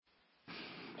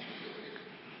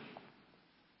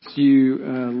You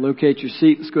locate your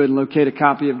seat. Let's go ahead and locate a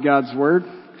copy of God's Word.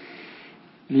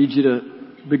 I need you to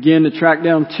begin to track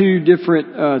down two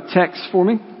different texts for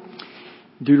me.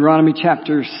 Deuteronomy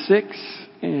chapter 6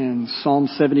 and Psalm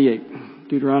 78.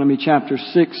 Deuteronomy chapter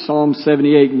 6, Psalm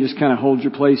 78. And just kind of hold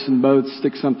your place in both.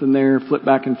 Stick something there, flip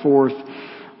back and forth.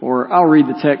 Or I'll read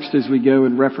the text as we go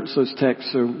and reference those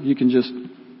texts, so you can just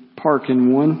park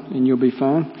in one and you'll be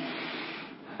fine.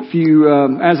 If you,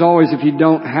 as always, if you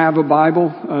don't have a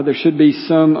Bible, there should be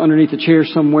some underneath the chair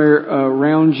somewhere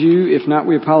around you. If not,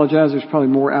 we apologize. There's probably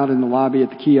more out in the lobby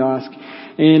at the kiosk.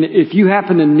 And if you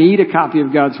happen to need a copy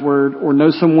of God's Word or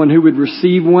know someone who would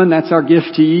receive one, that's our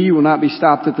gift to you. You will not be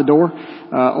stopped at the door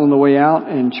on the way out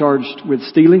and charged with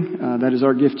stealing. That is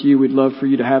our gift to you. We'd love for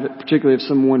you to have it, particularly if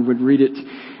someone would read it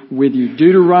with you.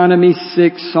 Deuteronomy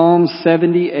 6, Psalm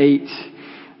 78.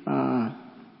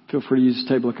 Feel free to use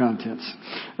the table of contents.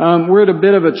 We're at a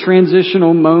bit of a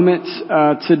transitional moment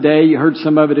today. You heard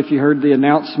some of it if you heard the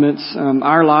announcements.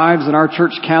 Our lives and our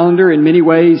church calendar in many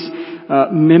ways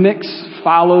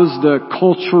follows the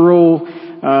cultural,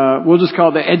 we'll just call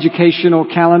it the educational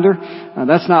calendar.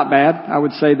 That's not bad. I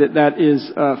would say that is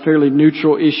a fairly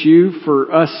neutral issue.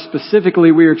 For us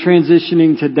specifically, we are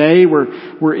transitioning today.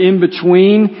 We're in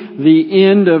between the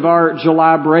end of our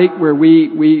July break where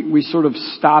we sort of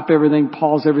stop everything,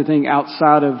 pause everything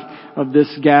outside of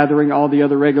this gathering, all the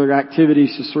other regular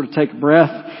activities to sort of take a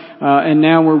breath. And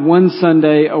now we're one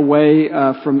Sunday away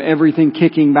from everything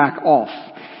kicking back off.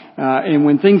 And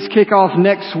when things kick off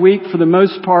next week, for the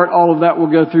most part, all of that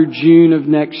will go through June of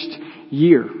next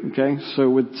year. Okay, so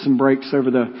with some breaks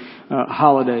over the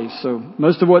holidays. So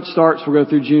most of what starts will go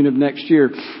through June of next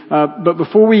year. But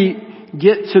before we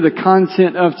get to the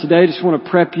content of today, I just want to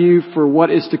prep you for what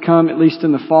is to come, at least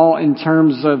in the fall, in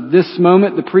terms of this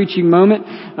moment, the preaching moment.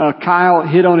 Kyle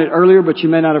hit on it earlier, but you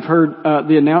may not have heard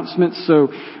the announcements. So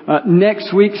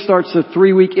next week starts a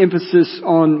 3-week emphasis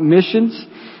on missions.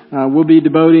 We'll be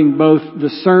devoting both the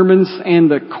sermons and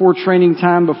the core training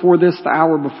time before this, the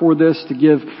hour before this, to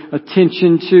give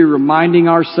attention to reminding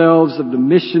ourselves of the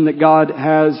mission that God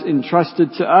has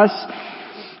entrusted to us.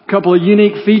 A couple of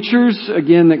unique features,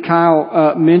 again, that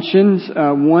Kyle mentioned.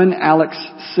 One, Alex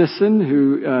Sisson,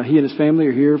 who he and his family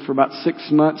are here for about 6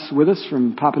 months with us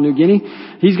from Papua New Guinea.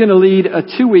 He's going to lead a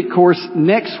 2-week course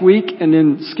next week and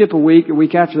then skip a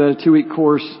week after that, a 2-week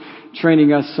course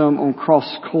training us some on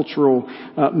cross-cultural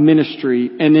ministry.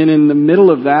 And then in the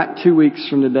middle of that, 2 weeks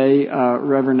from today,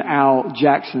 Reverend Al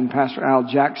Jackson, Pastor Al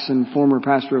Jackson, former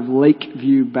pastor of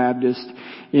Lakeview Baptist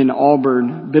in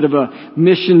Auburn, bit of a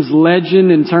missions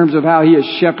legend in terms of how he has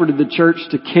shepherded the church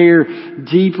to care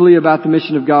deeply about the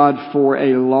mission of God for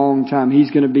a long time.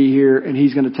 He's going to be here and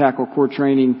he's going to tackle core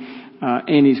training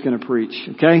and he's going to preach.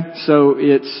 Okay, so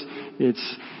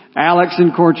it's Alex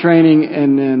in core training,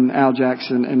 and then Al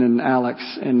Jackson, and then Alex,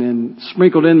 and then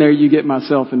sprinkled in there you get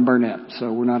myself and Burnett.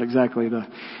 So we're not exactly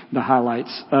the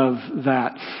highlights of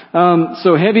that.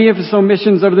 So heavy emphasis on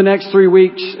missions over the next 3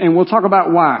 weeks, and we'll talk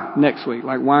about why next week.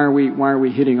 Like why are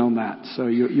we hitting on that? So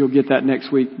you'll get that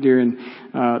next week during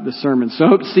the sermon. So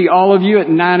hope to see all of you at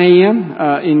 9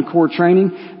 a.m. In core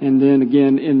training, and then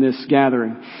again in this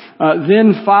gathering.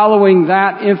 Then following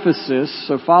that emphasis,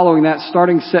 so following that,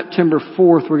 starting September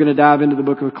 4th, we're going to dive into the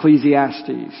book of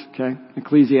Ecclesiastes, okay?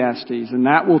 Ecclesiastes. And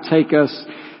that will take us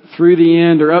through the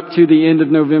end or up to the end of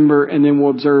November, and then we'll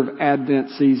observe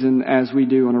Advent season as we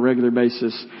do on a regular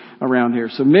basis around here.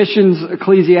 So missions,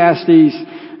 Ecclesiastes,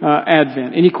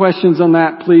 Advent. Any questions on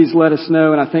that, please let us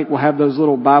know. And I think we'll have those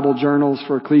little Bible journals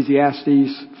for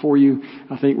Ecclesiastes for you.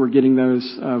 I think we're getting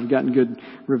those. We've gotten good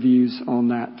reviews on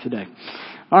that today.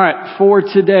 All right, for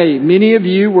today, many of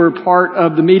you were part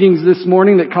of the meetings this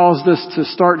morning that caused us to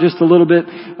start just a little bit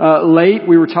late.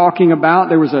 We were talking about,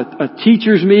 there was a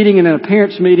teachers meeting and then a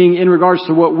parents meeting in regards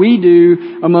to what we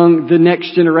do among the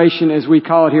next generation, as we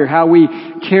call it here, how we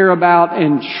care about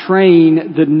and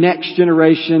train the next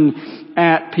generation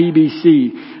at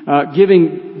PBC.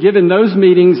 Given those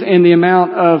meetings and the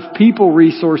amount of people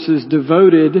resources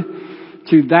devoted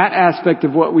to that aspect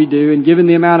of what we do, and given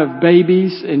the amount of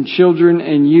babies and children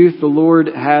and youth the Lord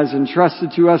has entrusted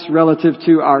to us relative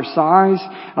to our size,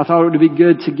 I thought it would be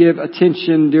good to give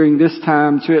attention during this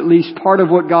time to at least part of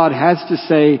what God has to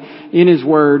say in His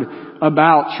Word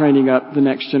about training up the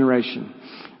next generation.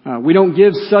 We don't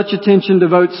give such attention,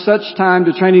 devote such time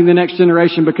to training the next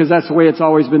generation because that's the way it's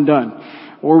always been done.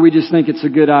 Or we just think it's a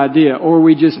good idea. Or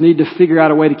we just need to figure out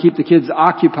a way to keep the kids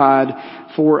occupied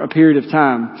for a period of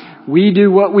time. We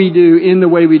do what we do in the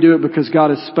way we do it because God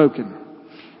has spoken.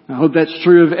 I hope that's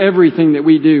true of everything that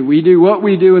we do. We do what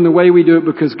we do in the way we do it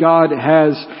because God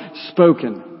has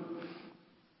spoken.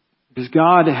 Because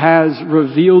God has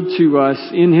revealed to us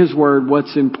in His Word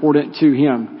what's important to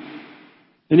Him.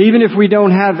 And even if we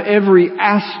don't have every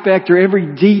aspect or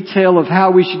every detail of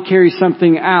how we should carry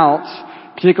something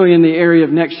out, particularly in the area of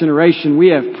next generation,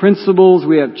 we have principles,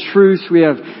 we have truths, we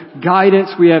have guidance,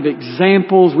 we have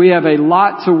examples, we have a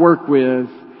lot to work with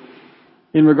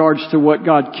in regards to what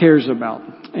God cares about.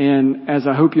 And as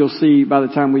I hope you'll see by the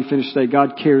time we finish today,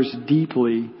 God cares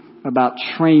deeply about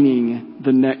training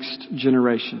the next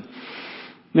generation.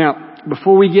 Now,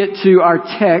 before we get to our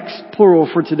text, plural,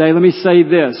 for today, let me say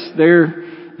this.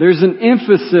 There's an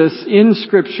emphasis in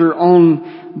Scripture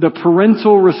on the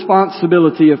parental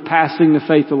responsibility of passing the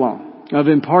faith along, of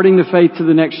imparting the faith to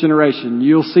the next generation.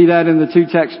 You'll see that in the two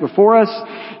texts before us.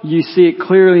 You see it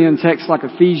clearly in texts like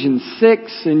Ephesians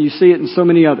 6, and you see it in so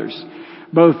many others.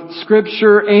 Both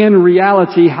Scripture and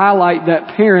reality highlight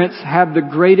that parents have the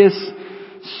greatest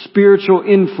spiritual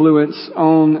influence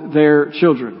on their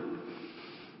children.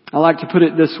 I like to put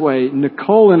it this way.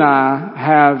 Nicole and I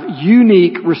have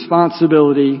unique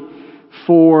responsibility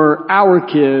for our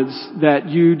kids that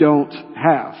you don't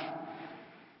have.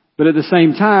 But at the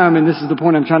same time, and this is the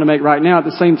point I'm trying to make right now, at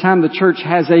the same time, the church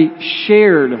has a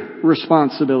shared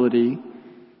responsibility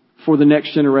for the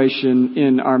next generation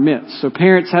in our midst. So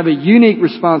parents have a unique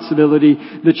responsibility.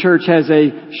 The church has a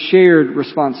shared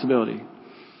responsibility.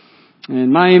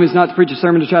 And my aim is not to preach a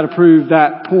sermon to try to prove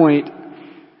that point.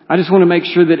 I just want to make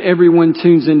sure that everyone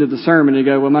tunes into the sermon and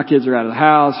go, well, my kids are out of the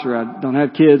house, or I don't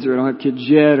have kids, or I don't have kids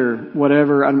yet, or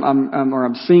whatever,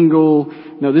 I'm single.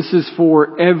 No, this is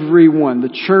for everyone.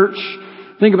 The church,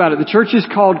 think about it, the church is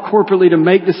called corporately to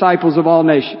make disciples of all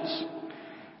nations.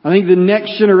 I think the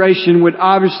next generation would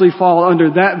obviously fall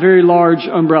under that very large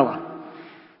umbrella.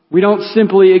 We don't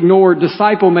simply ignore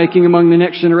disciple making among the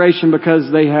next generation because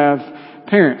they have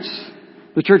parents.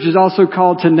 The church is also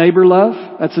called to neighbor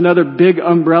love. That's another big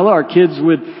umbrella. Our kids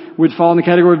would fall in the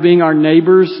category of being our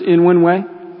neighbors in one way.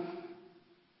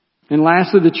 And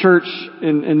lastly, the church,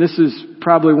 and this is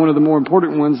probably one of the more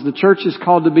important ones, the church is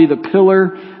called to be the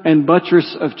pillar and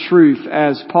buttress of truth,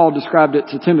 as Paul described it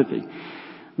to Timothy.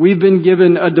 We've been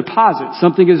given a deposit.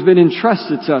 Something has been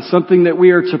entrusted to us. Something that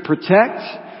we are to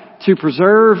protect, to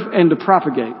preserve, and to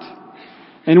propagate.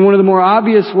 And one of the more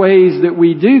obvious ways that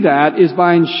we do that is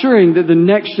by ensuring that the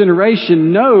next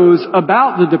generation knows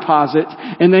about the deposit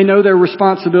and they know their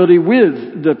responsibility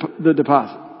with the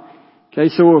deposit. Okay,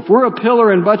 so if we're a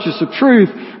pillar and buttress of truth,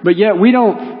 but yet we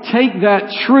don't take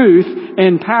that truth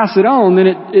and pass it on, then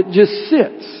it just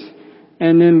sits.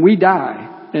 And then we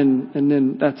die. And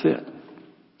then that's it.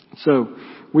 So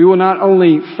we will not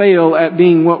only fail at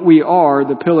being what we are,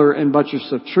 the pillar and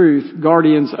buttress of truth,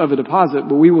 guardians of a deposit,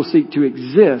 but we will seek to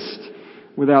exist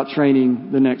without training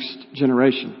the next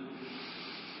generation.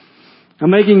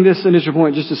 I'm making this initial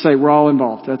point just to say we're all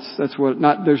involved.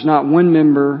 There's not one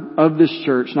member of this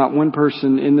church, not one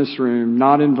person in this room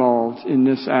not involved in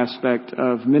this aspect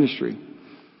of ministry.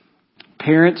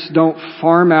 Parents don't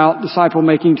farm out disciple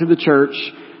making to the church,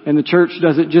 and the church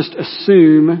doesn't just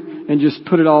assume and just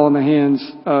put it all in the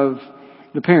hands of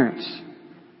the parents.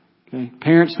 Okay?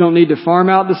 Parents don't need to farm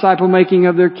out disciple making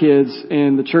of their kids,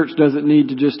 and the church doesn't need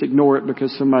to just ignore it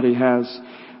because somebody has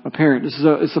a parent.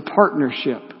 It's a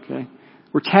partnership. Okay?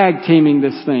 We're tag teaming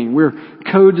this thing. We're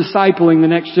co-discipling the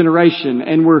next generation,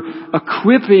 and we're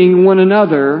equipping one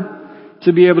another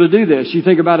to be able to do this. You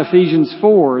think about Ephesians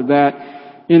 4, that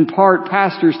in part,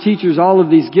 pastors, teachers, all of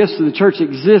these gifts of the church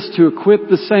exist to equip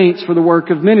the saints for the work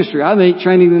of ministry. I think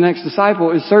training the next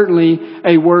disciple is certainly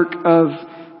a work of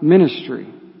ministry.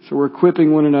 So we're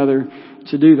equipping one another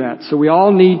to do that. So we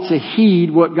all need to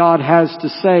heed what God has to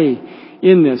say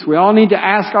in this. We all need to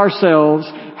ask ourselves,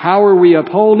 how are we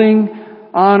upholding,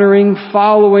 honoring,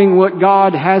 following what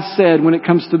God has said when it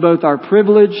comes to both our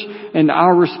privilege and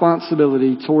our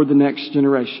responsibility toward the next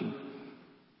generation?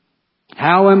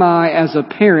 How am I as a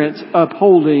parent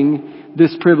upholding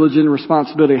this privilege and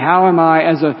responsibility? How am I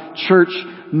as a church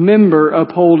member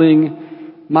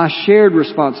upholding my shared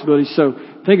responsibility? So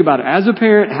think about it. As a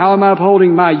parent, how am I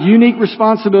upholding my unique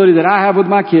responsibility that I have with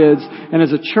my kids? And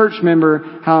as a church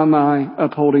member, how am I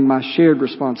upholding my shared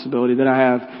responsibility that I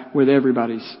have with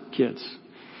everybody's kids?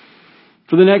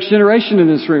 For the next generation in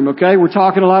this room, okay? We're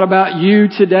talking a lot about you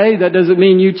today. That doesn't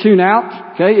mean you tune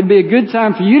out, okay? It'd be a good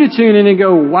time for you to tune in and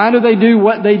go, why do they do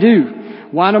what they do?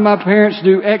 Why do my parents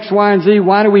do X, Y, and Z?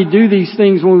 Why do we do these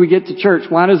things when we get to church?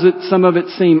 Why does some of it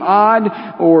seem odd?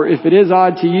 Or if it is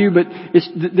odd to you, but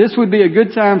this would be a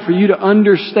good time for you to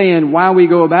understand why we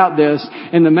go about this.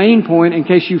 And the main point, in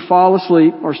case you fall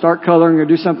asleep or start coloring or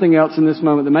do something else in this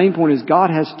moment, the main point is God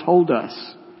has told us.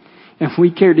 And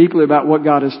we care deeply about what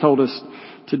God has told us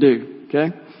to do.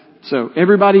 Okay? So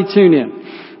everybody tune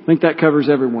in. I think that covers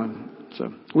everyone.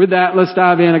 So with that, let's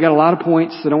dive in. I got a lot of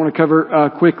points that I want to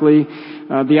cover quickly.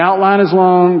 The outline is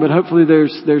long, but hopefully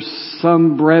there's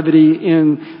some brevity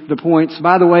in the points.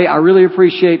 By the way, I really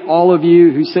appreciate all of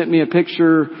you who sent me a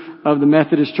picture of the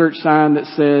Methodist church sign that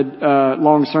said,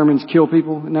 long sermons kill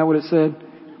people. Isn't that what it said?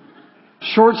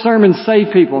 Short sermons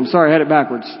save people. I'm sorry, I had it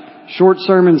backwards. Short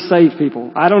sermons save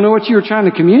people. I don't know what you were trying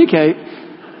to communicate,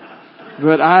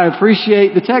 but I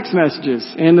appreciate the text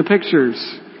messages and the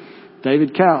pictures.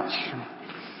 David Couch.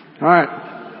 All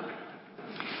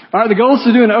right, the goal is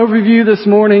to do an overview this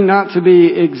morning, not to be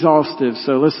exhaustive.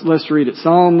 So let's read it.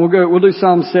 We'll do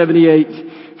Psalm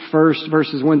 78 first,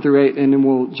 verses 1 through 8, and then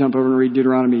we'll jump over and read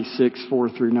Deuteronomy 6, 4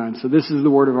 through 9. So this is the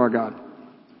word of our God.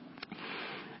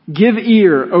 Give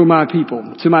ear, O my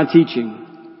people, to my teaching.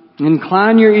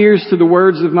 Incline your ears to the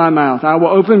words of my mouth. I will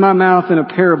open my mouth in a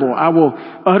parable. I will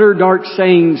utter dark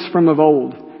sayings from of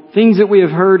old, things that we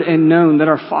have heard and known, that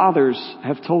our fathers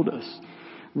have told us.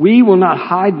 We will not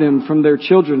hide them from their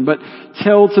children, but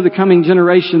tell to the coming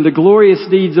generation the glorious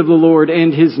deeds of the Lord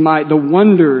and His might, the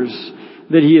wonders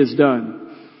that He has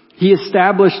done. He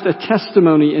established a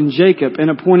testimony in Jacob and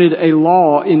appointed a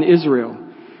law in Israel,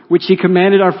 which He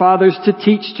commanded our fathers to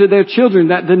teach to their children,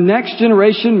 that the next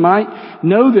generation might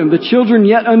know them, the children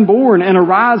yet unborn, and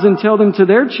arise and tell them to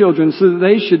their children, so that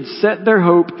they should set their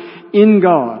hope in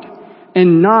God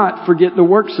and not forget the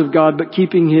works of God, but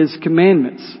keeping His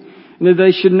commandments. And that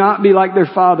they should not be like their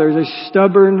fathers, a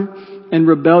stubborn and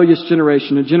rebellious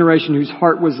generation, a generation whose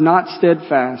heart was not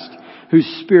steadfast, whose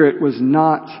spirit was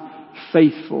not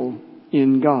faithful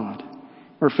in God,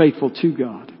 or faithful to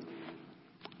God.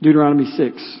 Deuteronomy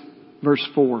 6, verse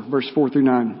 4 through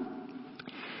 9.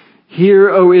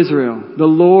 Hear, O Israel, the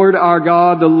Lord our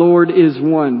God, the Lord is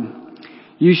one.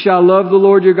 You shall love the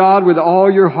Lord your God with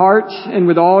all your heart and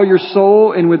with all your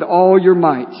soul and with all your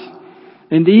might.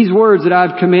 And these words that I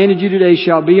have commanded you today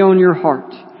shall be on your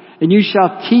heart. And you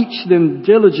shall teach them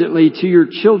diligently to your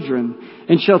children,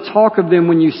 and shall talk of them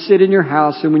when you sit in your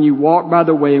house, and when you walk by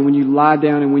the way, and when you lie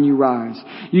down, and when you rise.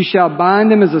 You shall bind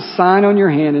them as a sign on your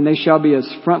hand, and they shall be as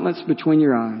frontlets between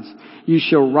your eyes. You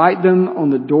shall write them on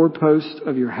the doorpost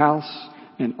of your house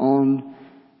and on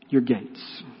your gates.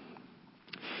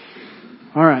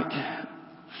 All right.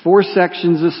 4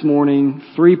 sections this morning,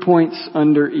 3 points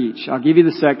under each. I'll give you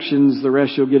the sections, the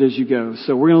rest you'll get as you go.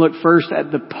 So we're going to look first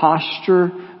at the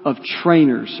posture of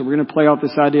trainers. So we're going to play off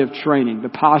this idea of training. The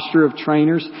posture of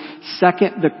trainers.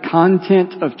 Second, the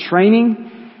content of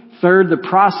training. Third, the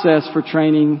process for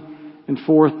training. And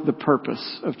fourth, the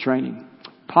purpose of training.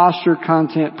 Posture,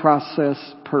 content, process,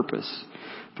 purpose.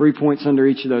 3 points under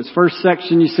each of those. First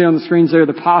section you see on the screens there,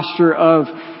 the posture of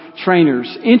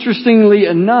trainers. Interestingly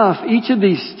enough, each of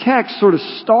these texts sort of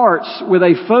starts with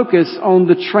a focus on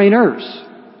the trainers.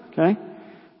 Okay?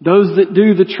 Those that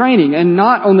do the training, and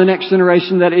not on the next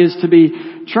generation that is to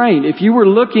be trained. If you were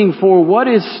looking for what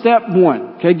is step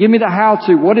one, okay, give me the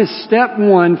how-to. What is step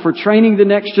one for training the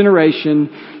next generation?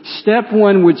 Step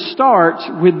one would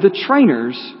start with the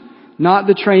trainers, not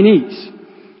the trainees.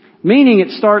 Meaning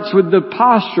it starts with the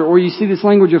posture, or you see this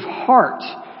language of heart,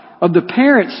 of the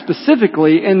parents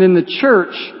specifically, and then the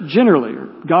church generally, or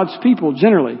God's people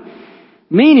generally.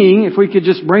 Meaning, if we could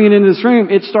just bring it into this room,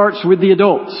 it starts with the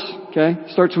adults. Okay?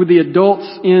 It starts with the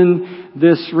adults in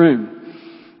this room.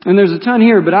 And there's a ton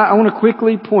here, but I want to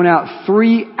quickly point out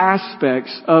 3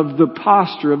 aspects of the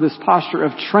posture, of this posture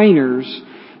of trainers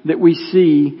that we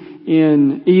see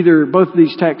in either both of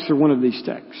these texts or one of these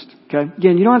texts. Okay?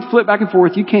 Again, you don't have to flip back and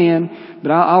forth. You can,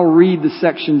 but I'll read the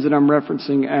sections that I'm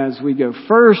referencing as we go.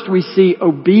 First, we see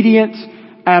obedient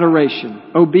adoration.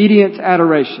 Obedient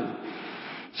adoration.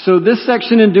 So this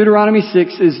section in Deuteronomy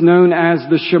 6 is known as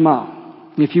the Shema.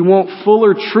 If you want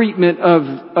fuller treatment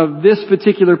of this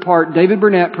particular part, David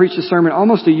Burnett preached a sermon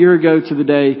almost a year ago to the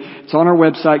day. It's on our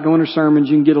website. Go under sermons.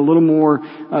 You can get a little more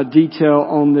detail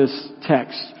on this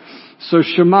text. So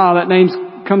Shema, that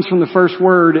name comes from the first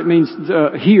word. It means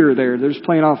hear there. They're just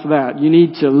playing off of that. You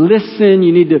need to listen.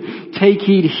 You need to take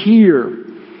heed, hear.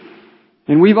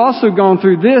 And we've also gone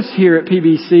through this here at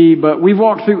PBC, but we've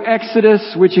walked through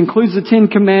Exodus, which includes the 10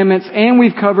 Commandments, and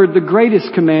we've covered the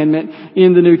greatest commandment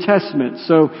in the New Testament.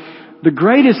 So the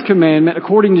greatest commandment,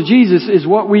 according to Jesus, is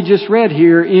what we just read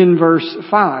here in verse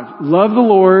 5. Love the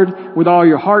Lord with all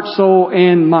your heart, soul,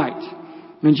 and might.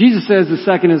 And Jesus says the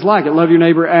second is like it. Love your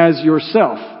neighbor as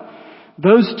yourself.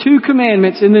 Those 2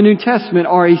 commandments in the New Testament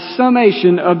are a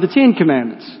summation of the 10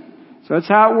 Commandments. So that's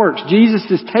how it works. Jesus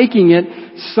is taking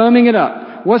it, summing it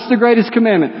up. What's the greatest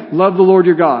commandment? Love the Lord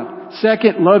your God.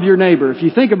 Second, love your neighbor. If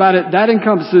you think about it, that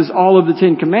encompasses all of the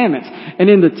 10 Commandments. And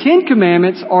in the 10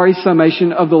 Commandments are a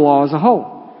summation of the law as a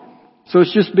whole. So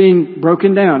it's just being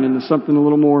broken down into something a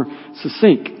little more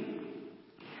succinct.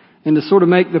 And to sort of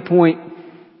make the point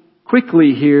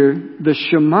quickly here, the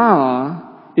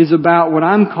Shema is about what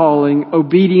I'm calling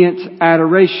obedient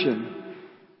adoration.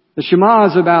 The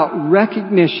Shema is about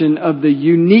recognition of the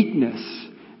uniqueness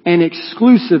and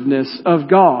exclusiveness of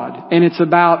God. And it's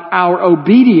about our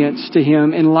obedience to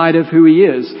Him in light of who He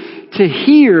is. To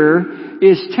hear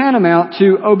is tantamount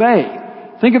to obey.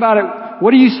 Think about it.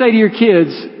 What do you say to your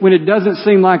kids when it doesn't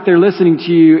seem like they're listening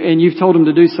to you and you've told them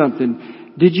to do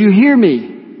something? Did you hear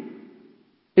me?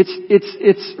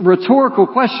 It's a rhetorical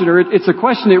question, or it's a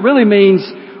question that really means,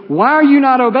 why are you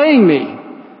not obeying me?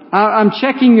 I'm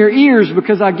checking your ears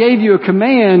because I gave you a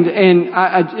command and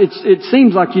it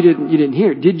seems like you didn't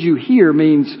hear. Did you hear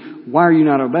means, why are you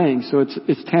not obeying? So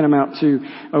it's tantamount to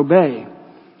obey.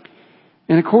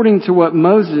 And according to what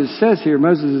Moses says here,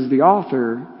 Moses is the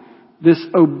author, this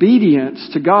obedience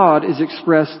to God is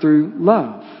expressed through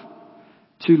love.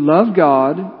 To love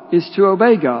God is to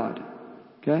obey God.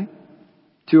 Okay?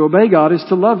 To obey God is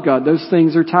to love God. Those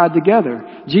things are tied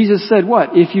together. Jesus said what?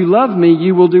 If you love me,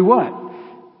 you will do what?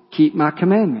 Keep my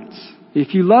commandments.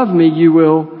 If you love me, you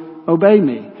will obey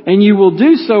me. And you will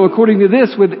do so according to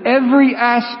this with every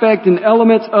aspect and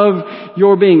element of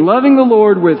your being. Loving the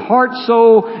Lord with heart,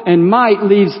 soul, and might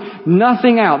leaves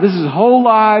nothing out. This is whole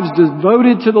lives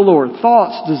devoted to the Lord.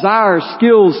 Thoughts, desires,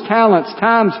 skills, talents,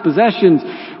 times, possessions,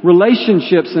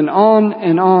 relationships, and on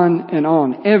and on and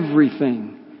on. Everything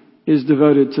is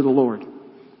devoted to the Lord.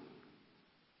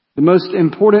 The most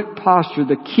important posture,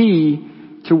 the key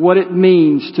to what it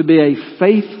means to be a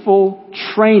faithful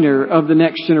trainer of the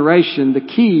next generation, the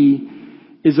key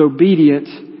is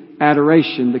obedient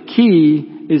adoration. The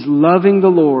key is loving the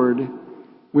Lord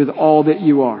with all that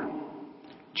you are.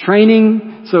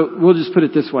 Training, so we'll just put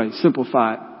it this way,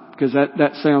 simplify it, because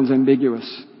that sounds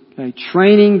ambiguous. Okay?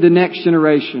 Training the next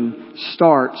generation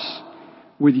starts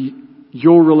with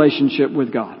your relationship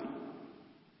with God.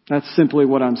 That's simply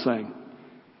what I'm saying.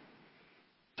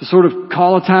 To sort of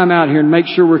call a time out here and make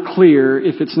sure we're clear,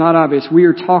 if it's not obvious, we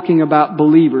are talking about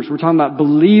believers. We're talking about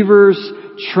believers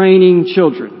training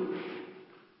children.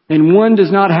 And one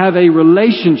does not have a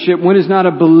relationship, one is not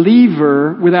a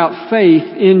believer without faith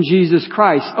in Jesus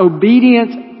Christ.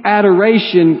 Obedient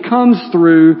adoration comes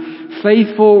through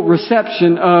faithful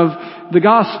reception of the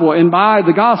gospel. And by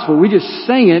the gospel, we just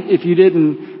sang it, if you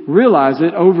didn't realize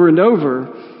it, over and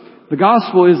over. The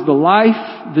gospel is the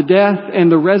life, the death,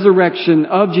 and the resurrection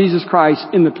of Jesus Christ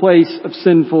in the place of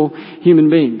sinful human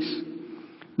beings.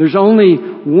 There's only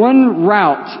one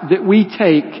route that we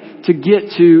take to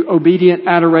get to obedient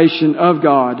adoration of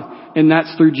God, and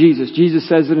that's through Jesus. Jesus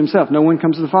says it Himself. No one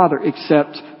comes to the Father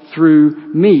except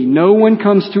through me. No one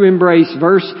comes to embrace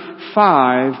verse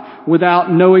 5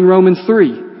 without knowing Romans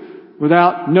 3,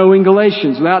 without knowing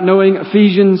Galatians, without knowing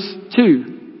Ephesians 2.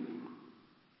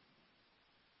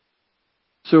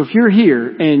 So if you're here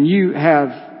and you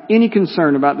have any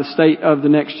concern about the state of the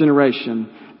next generation,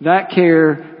 that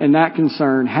care and that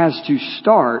concern has to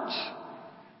start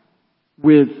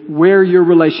with where your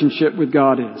relationship with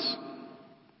God is,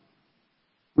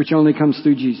 which only comes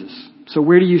through Jesus. So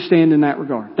where do you stand in that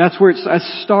regard? That's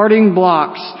starting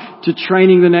blocks to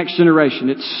training the next generation.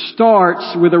 It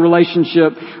starts with a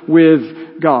relationship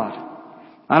with God.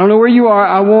 I don't know where you are.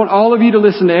 I want all of you to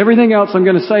listen to everything else I'm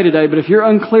going to say today, but if you're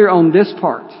unclear on this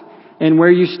part and where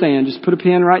you stand, just put a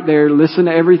pin right there, listen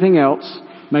to everything else.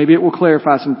 Maybe it will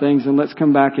clarify some things, and let's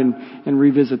come back and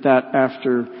revisit that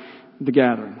after the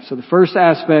gathering. So the first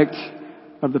aspect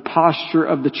of the posture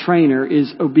of the trainer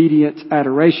is obedient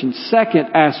adoration.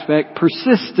 Second aspect,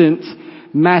 persistent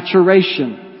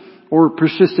maturation or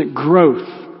persistent growth.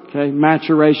 Okay,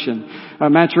 maturation.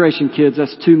 Maturation, kids,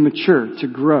 that's to mature, to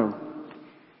grow.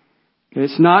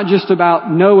 It's not just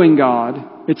about knowing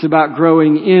God, it's about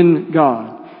growing in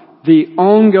God. The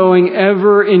ongoing,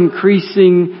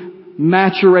 ever-increasing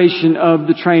maturation of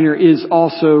the trainer is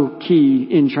also key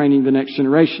in training the next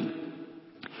generation.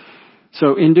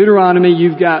 So in Deuteronomy,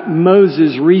 you've got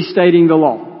Moses restating the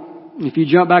law. If you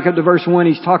jump back up to verse 1,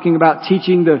 he's talking about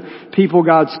teaching the people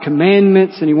God's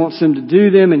commandments, and he wants them to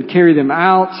do them and carry them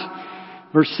out.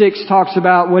 Verse 6 talks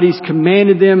about what he's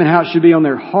commanded them and how it should be on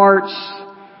their hearts.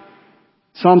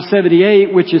 Psalm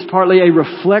 78, which is partly a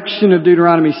reflection of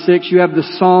Deuteronomy 6, you have the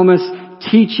psalmist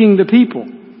teaching the people.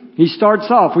 He starts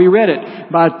off, we read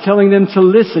it, by telling them to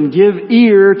listen, give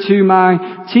ear to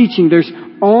my teaching. There's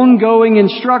ongoing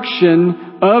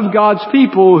instruction of God's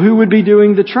people who would be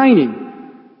doing the training.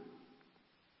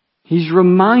 He's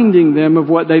reminding them of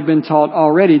what they've been taught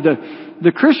already.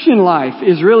 The Christian life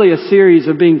is really a series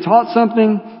of being taught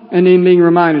something and then being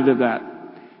reminded of that.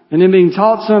 And then being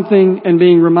taught something and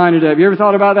being reminded of. You ever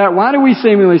thought about that? Why do we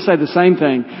seemingly say the same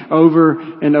thing over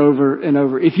and over and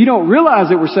over? If you don't realize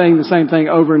that we're saying the same thing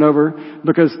over and over,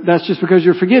 that's just because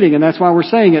you're forgetting, and that's why we're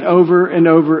saying it over and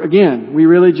over again. We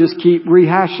really just keep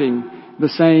rehashing the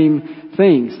same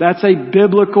things. That's a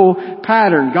biblical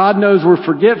pattern. God knows we're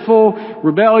forgetful,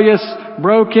 rebellious,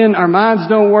 broken, our minds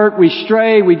don't work, we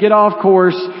stray, we get off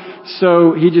course,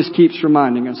 so He just keeps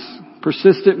reminding us.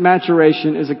 Persistent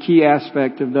maturation is a key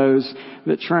aspect of those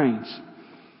that trains.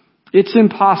 It's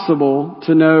impossible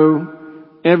to know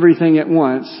everything at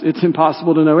once. It's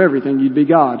impossible to know everything. You'd be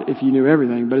God if you knew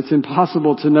everything. But it's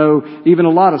impossible to know even a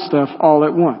lot of stuff all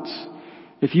at once.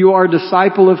 If you are a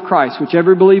disciple of Christ, which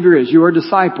every believer is, you are a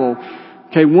disciple.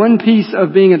 Okay, one piece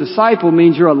of being a disciple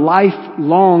means you're a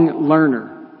lifelong learner.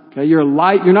 Okay, you're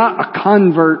not a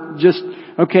convert just,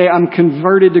 okay, I'm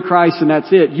converted to Christ and that's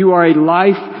it. You are a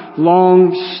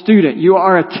lifelong student. You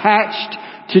are attached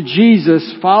to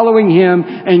Jesus, following Him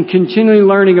and continually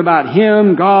learning about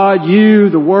Him, God, you,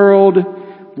 the world.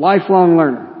 Lifelong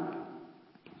learner.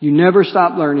 You never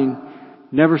stop learning,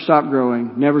 never stop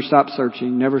growing, never stop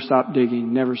searching, never stop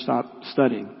digging, never stop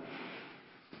studying.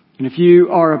 And if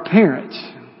you are a parent,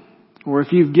 or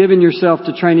if you've given yourself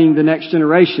to training the next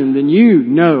generation, then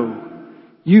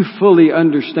you fully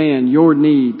understand your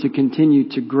need to continue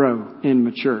to grow and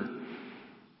mature.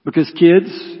 Because kids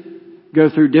go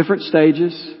through different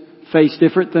stages, face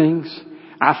different things.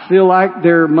 I feel like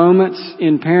there are moments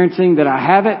in parenting that I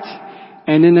have it,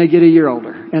 and then they get a year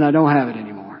older, and I don't have it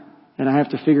anymore. And I have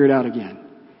to figure it out again.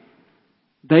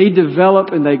 They develop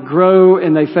and they grow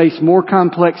and they face more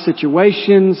complex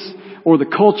situations, or the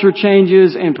culture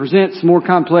changes and presents more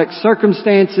complex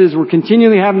circumstances. We're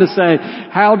continually having to say,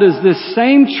 how does this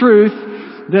same truth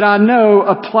that I know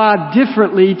apply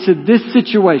differently to this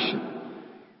situation?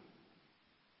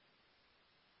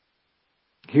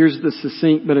 Here's the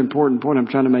succinct but important point I'm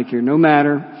trying to make here. No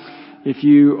matter if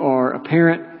you are a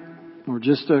parent or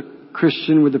just a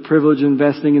Christian with the privilege of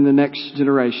investing in the next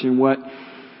generation, what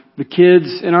the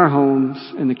kids in our homes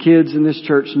and the kids in this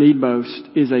church need most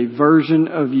is a version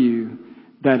of you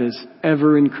that is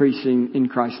ever increasing in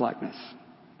Christ-likeness.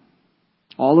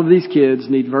 All of these kids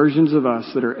need versions of us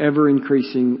that are ever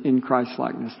increasing in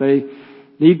Christ-likeness. They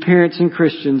need parents and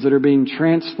Christians that are being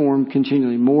transformed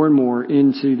continually more and more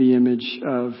into the image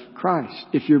of Christ.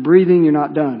 If you're breathing, you're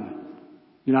not done.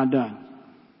 You're not done.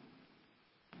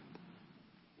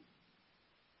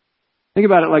 Think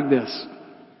about it like this.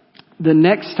 The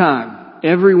next time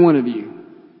every one of you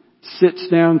sits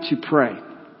down to pray,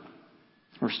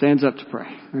 or stands up to pray,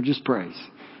 or just prays.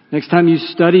 Next time you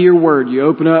study your Word, you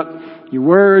open up your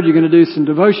Word, you're going to do some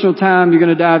devotional time, you're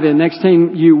going to dive in. Next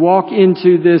time you walk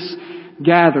into this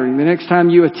gathering, the next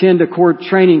time you attend a core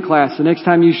training class, the next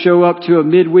time you show up to a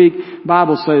midweek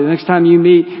Bible study, the next time you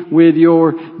meet with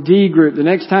your D group, the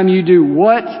next time you do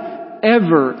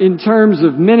whatever in terms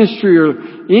of ministry or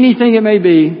anything it may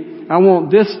be, I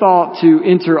want this thought to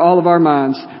enter all of our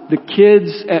minds. The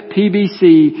kids at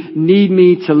PBC need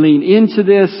me to lean into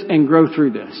this and grow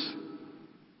through this.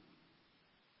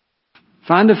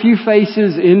 Find a few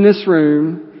faces in this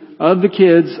room of the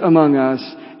kids among us,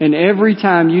 and every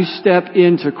time you step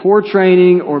into core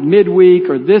training or midweek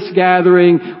or this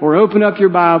gathering or open up your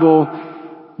Bible,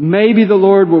 maybe the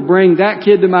Lord will bring that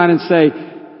kid to mind and say,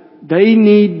 they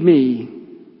need me.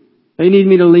 They need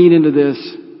me to lean into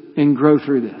this and grow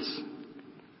through this.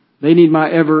 They need my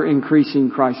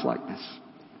ever-increasing Christ-likeness.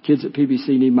 Kids at PBC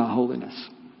need my holiness.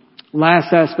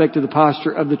 Last aspect of the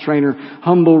posture of the trainer,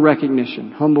 humble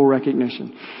recognition. Humble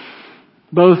recognition.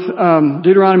 Both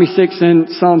Deuteronomy 6 and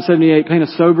Psalm 78 paint a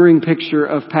sobering picture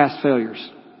of past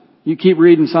failures. You keep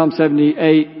reading Psalm 78,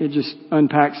 it just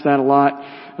unpacks that a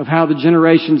lot, of how the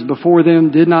generations before them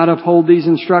did not uphold these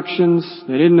instructions.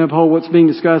 They didn't uphold what's being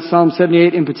discussed. Psalm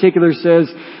 78 in particular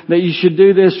says that you should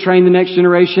do this, train the next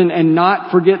generation, and not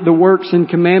forget the works and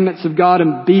commandments of God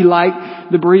and be like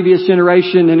the previous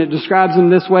generation. And it describes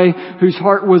them this way, whose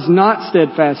heart was not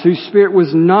steadfast, whose spirit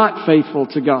was not faithful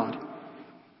to God.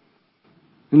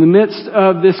 In the midst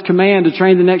of this command to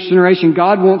train the next generation,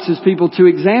 God wants His people to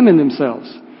examine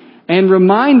themselves and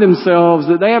remind themselves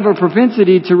that they have a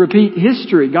propensity to repeat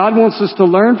history. God wants us to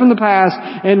learn from the past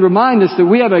and remind us that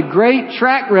we have a great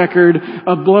track record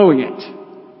of blowing it.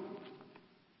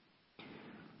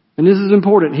 And this is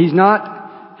important. He's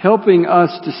not helping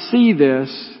us to see this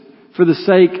for the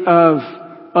sake of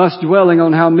us dwelling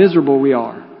on how miserable we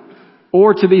are,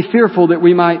 or to be fearful that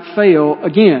we might fail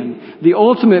again. The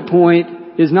ultimate point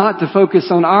is not to focus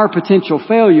on our potential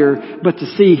failure, but to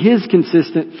see His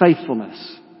consistent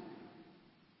faithfulness.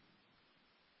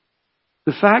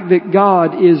 The fact that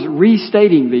God is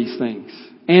restating these things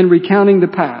and recounting the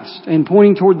past and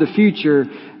pointing toward the future,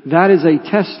 that is a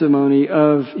testimony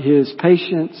of His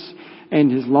patience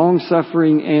and His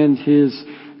long-suffering and His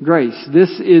grace.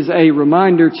 This is a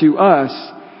reminder to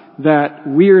us that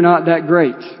we are not that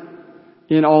great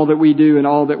in all that we do and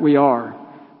all that we are.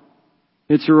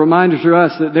 It's a reminder to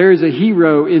us that there is a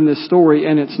hero in this story,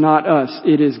 and it's not us.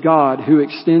 It is God who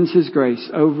extends His grace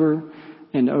over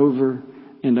and over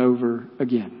and over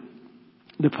again.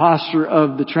 The posture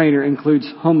of the trainer includes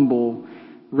humble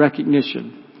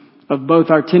recognition of both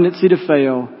our tendency to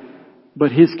fail,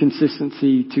 but His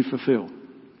consistency to fulfill.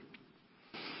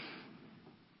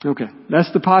 Okay,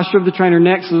 that's the posture of the trainer.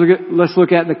 Next, let's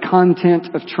look at the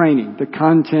content of training. The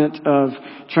content of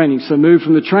training. So move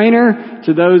from the trainer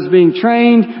to those being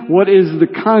trained. What is the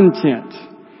content?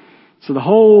 So the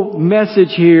whole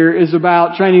message here is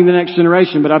about training the next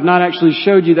generation, but I've not actually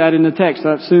showed you that in the text.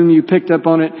 I assume you picked up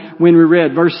on it when we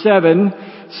read. Verse 7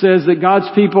 says that God's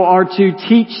people are to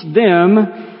teach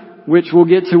them, which we'll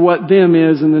get to what them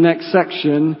is in the next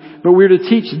section, but we're to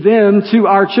teach them to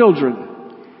our children.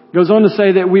 Goes on to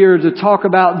say that we are to talk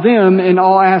about them in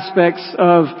all aspects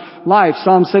of life.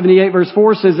 Psalm 78 verse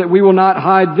 4 says that we will not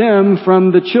hide them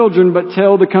from the children, but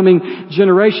tell the coming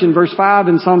generation. Verse 5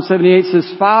 in Psalm 78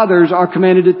 says fathers are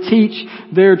commanded to teach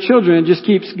their children. It just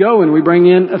keeps going. We bring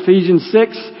in Ephesians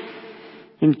 6,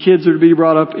 and kids are to be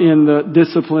brought up in the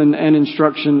discipline and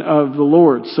instruction of the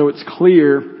Lord. So it's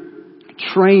clear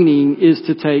training is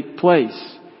to take place.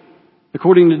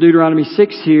 According to Deuteronomy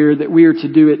 6 here, that we are to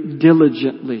do it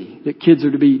diligently, that kids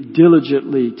are to be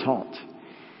diligently taught.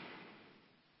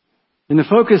 And the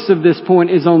focus of this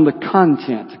point is on the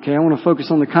content. Okay, I want to focus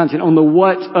on the content, on the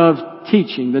what of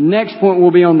teaching. The next point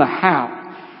will be on the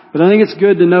how. But I think it's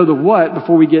good to know the what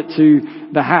before we get to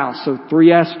the how. So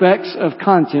 3 aspects of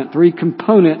content, 3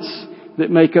 components that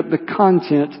make up the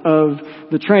content of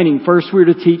the training. First, we're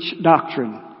to teach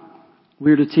doctrine.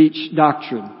 We're to teach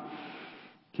doctrine.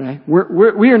 Okay,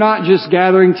 we are not just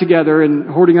gathering together and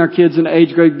hoarding our kids in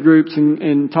age grade groups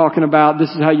and talking about this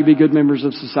is how you be good members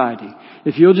of society.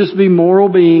 If you'll just be moral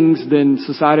beings, then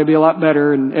society will be a lot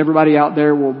better, and everybody out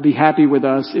there will be happy with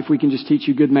us if we can just teach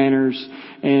you good manners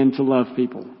and to love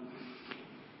people.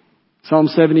 Psalm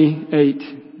 78,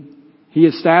 He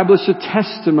established a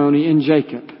testimony in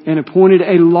Jacob and appointed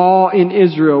a law in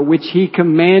Israel, which He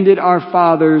commanded our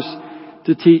fathers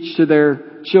to teach to their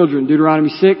children. Deuteronomy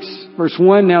 6 verse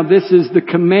 1, now this is the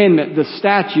commandment, the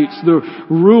statutes, the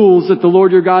rules that the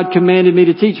Lord your God commanded me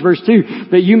to teach. Verse 2,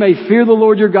 that you may fear the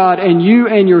Lord your God, and you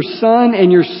and your son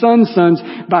and your son's sons,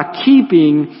 by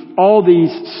keeping all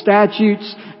these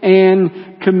statutes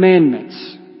and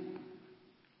commandments.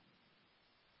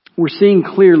 We're seeing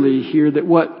clearly here that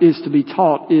what is to be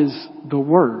taught is the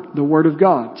Word of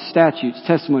God. Statutes,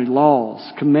 testimony, laws,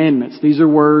 commandments. These are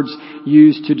words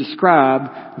used to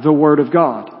describe the Word of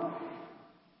God.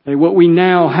 Okay, what we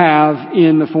now have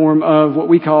in the form of what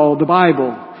we call the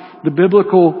Bible. The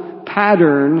biblical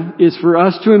pattern is for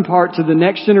us to impart to the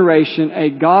next generation a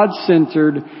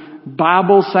God-centered,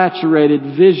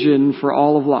 Bible-saturated vision for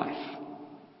all of life.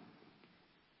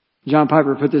 John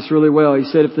Piper put this really well. He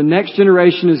said, if the next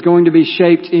generation is going to be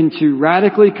shaped into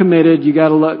radically committed, you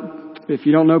gotta look, if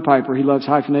you don't know Piper, he loves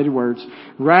hyphenated words,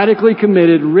 radically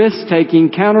committed, risk-taking,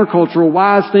 countercultural,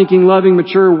 wise-thinking, loving,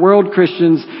 mature world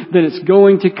Christians, then it's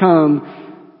going to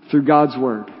come through God's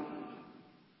Word.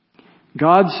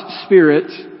 God's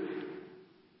Spirit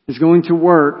is going to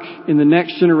work in the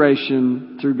next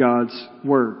generation through God's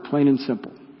Word, plain and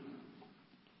simple.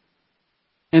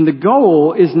 And the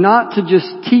goal is not to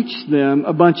just teach them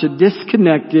a bunch of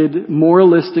disconnected,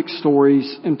 moralistic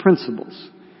stories and principles.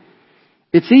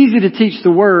 It's easy to teach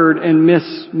the Word and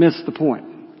miss the point.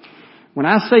 When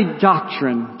I say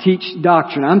doctrine, teach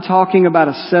doctrine, I'm talking about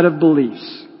a set of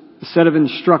beliefs, a set of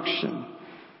instruction.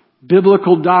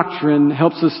 Biblical doctrine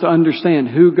helps us to understand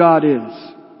who God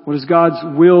is. What is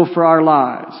God's will for our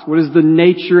lives? What is the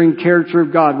nature and character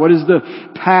of God? What is the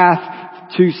path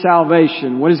to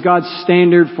salvation? What is God's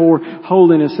standard for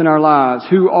holiness in our lives?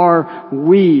 Who are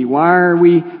we? Why are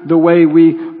we the way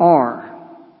we are?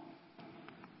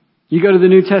 You go to the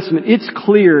New Testament, it's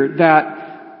clear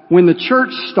that when the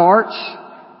church starts,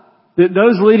 that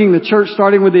those leading the church,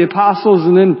 starting with the apostles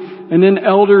and then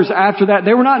elders after that,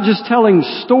 they were not just telling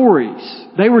stories.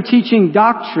 They were teaching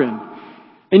doctrine.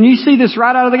 And you see this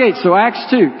right out of the gate. So Acts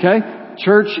 2, okay?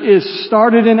 Church is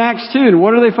started in Acts 2. And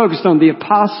what are they focused on? The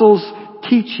apostles'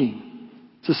 teaching.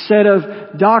 It's a set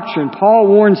of doctrine. Paul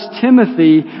warns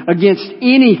Timothy against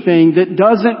anything that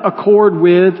doesn't accord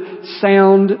with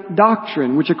sound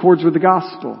doctrine, which accords with the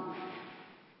gospel.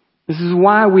 This is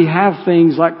why we have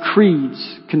things like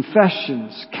creeds,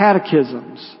 confessions,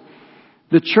 catechisms.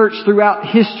 The church throughout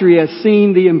history has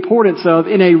seen the importance of,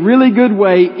 in a really good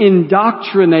way,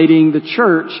 indoctrinating the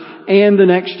church and the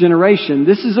next generation.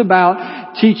 This is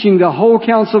about teaching the whole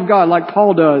counsel of God like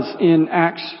Paul does in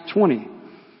Acts 20.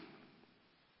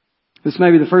 This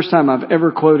may be the first time I've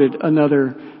ever quoted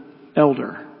another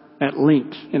elder at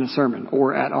length in a sermon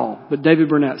or at all. But David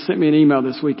Burnett sent me an email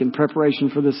this week in preparation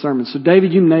for this sermon. So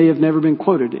David, you may have never been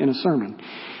quoted in a sermon.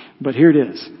 But here it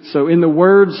is. So in the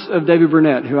words of David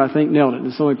Burnett, who I think nailed it,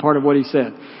 it's only part of what he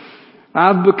said.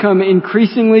 I've become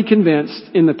increasingly convinced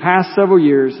in the past several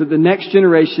years that the next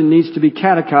generation needs to be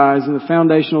catechized in the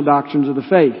foundational doctrines of the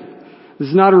faith. This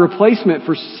is not a replacement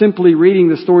for simply reading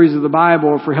the stories of the Bible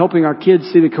or for helping our kids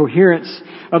see the coherence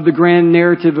of the grand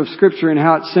narrative of Scripture and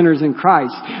how it centers in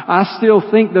Christ. I still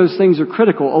think those things are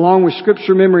critical, along with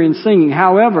Scripture memory and singing.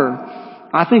 However,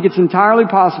 I think it's entirely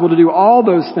possible to do all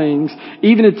those things,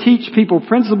 even to teach people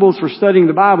principles for studying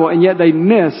the Bible, and yet they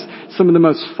miss some of the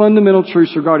most fundamental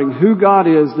truths regarding who God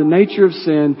is, the nature of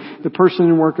sin, the person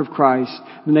and work of Christ,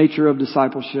 the nature of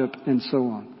discipleship, and so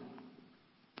on.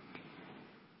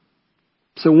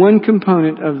 So one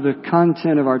component of the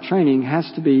content of our training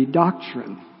has to be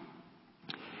doctrine.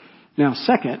 Now,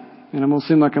 second, and I'm going to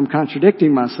seem like I'm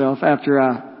contradicting myself after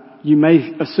you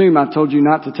may assume I've told you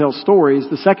not to tell stories.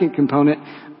 The second component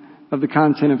of the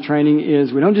content of training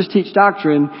is we don't just teach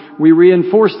doctrine, we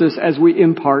reinforce this as we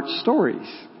impart stories.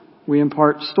 We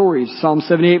impart stories. Psalm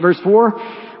 78 verse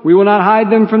 4, we will not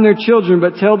hide them from their children,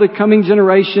 but tell the coming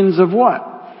generations of what?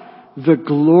 The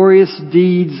glorious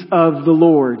deeds of the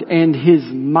Lord and His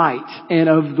might and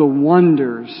of the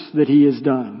wonders that He has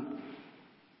done.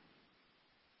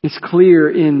 It's clear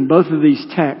in both of these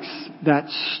texts that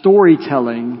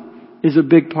storytelling is a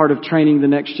big part of training the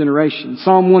next generation.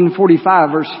 Psalm 145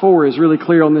 verse 4 is really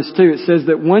clear on this too. It says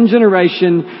that one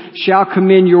generation shall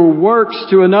commend your works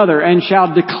to another and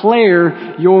shall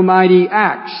declare your mighty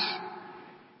acts.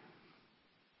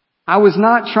 I was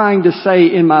not trying to say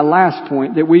in my last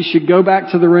point that we should go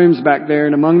back to the rooms back there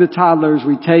and among the toddlers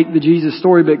we take the Jesus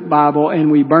Storybook Bible and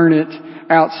we burn it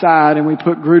outside and we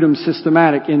put Grudem's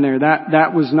Systematic in there.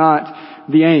 That was not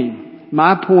the aim.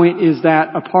 My point is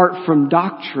that apart from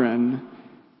doctrine,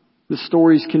 the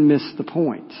stories can miss the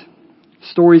point.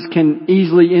 Stories can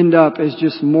easily end up as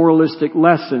just moralistic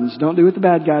lessons. Don't do what the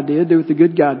bad guy did, do what the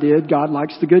good guy did. God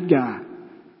likes the good guy.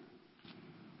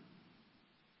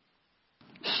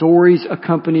 Stories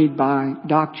accompanied by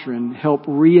doctrine help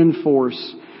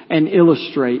reinforce and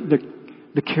illustrate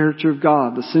the character of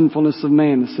God, the sinfulness of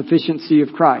man, the sufficiency of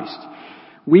Christ.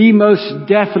 We most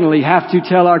definitely have to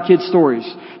tell our kids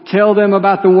stories. Tell them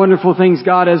about the wonderful things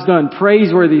God has done,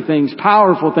 praiseworthy things,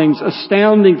 powerful things,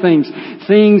 astounding things,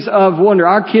 things of wonder.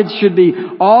 Our kids should be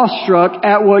awestruck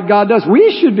at what God does.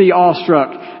 We should be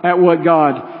awestruck at what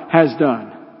God has done.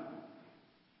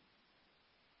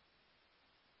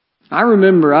 I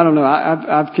remember, I don't know,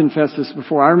 I've confessed this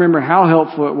before. I remember how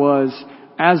helpful it was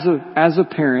as a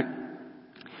parent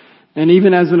and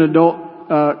even as an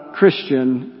adult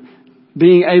Christian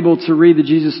being able to read the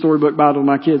Jesus Storybook Bible to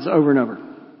my kids over and over.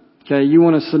 Okay, you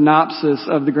want a synopsis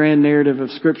of the grand narrative of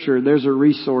Scripture, there's a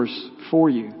resource for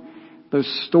you. Those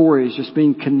stories just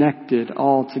being connected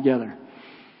all together.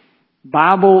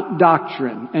 Bible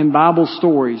doctrine and Bible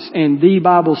stories and the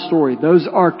Bible story, those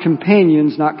are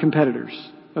companions, not competitors.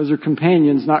 Those are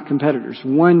companions, not competitors.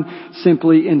 One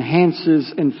simply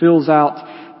enhances and fills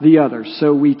out the other.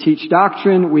 So we teach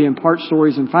doctrine, we impart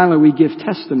stories, and finally we give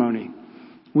testimony.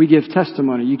 We give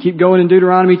testimony. You keep going in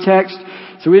Deuteronomy text.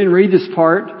 So we didn't read this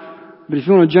part, but if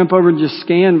you want to jump over and just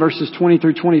scan verses 20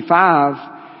 through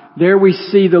 25, there we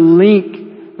see the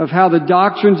link of how the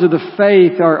doctrines of the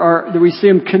faith that we see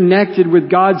them connected with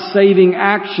God's saving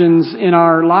actions in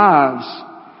our lives.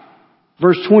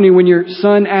 Verse 20, when your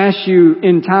son asks you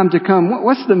in time to come,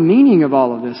 what's the meaning of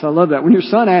all of this? I love that. When your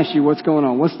son asks you what's going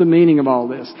on, what's the meaning of all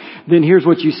this? Then here's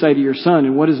what you say to your son.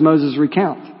 And what does Moses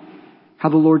recount? How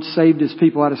the Lord saved His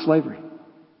people out of slavery.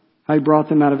 How He brought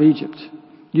them out of Egypt.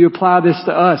 You apply this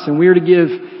to us and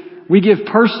we give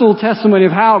personal testimony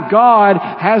of how God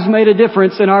has made a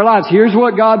difference in our lives. Here's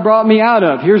what God brought me out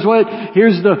of. Here's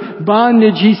the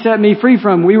bondage He set me free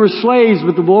from. We were slaves,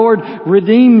 but the Lord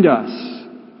redeemed us.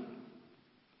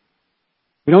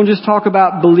 We don't just talk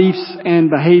about beliefs and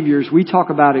behaviors. We talk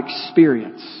about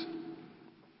experience.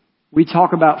 We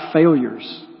talk about failures.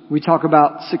 We talk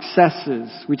about successes.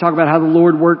 We talk about how the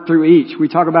Lord worked through each. We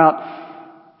talk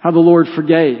about how the Lord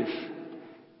forgave.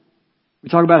 We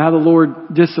talk about how the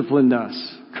Lord disciplined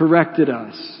us, corrected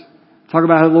us. Talk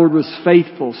about how the Lord was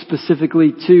faithful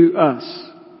specifically to us.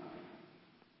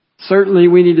 Certainly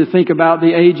we need to think about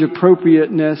the age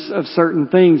appropriateness of certain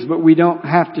things, but we don't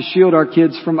have to shield our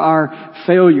kids from our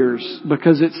failures,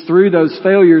 because it's through those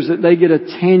failures that they get a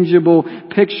tangible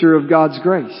picture of God's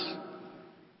grace.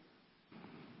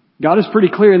 God is pretty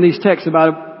clear in these texts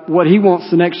about what He wants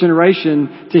the next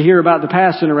generation to hear about the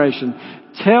past generation.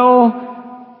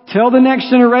 Tell the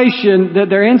next generation that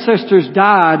their ancestors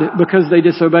died because they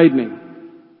disobeyed me.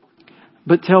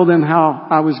 But tell them how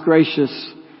I was gracious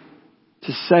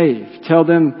to save. Tell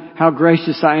them how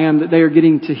gracious I am that they are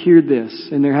getting to hear this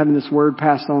and they're having this word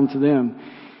passed on to them.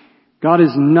 God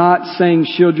is not saying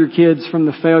shield your kids from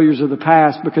the failures of the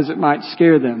past because it might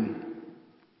scare them.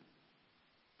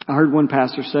 I heard one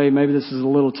pastor say, maybe this is a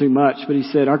little too much, but he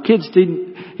said,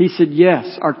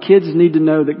 yes, our kids need to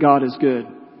know that God is good.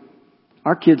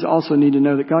 Our kids also need to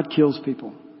know that God kills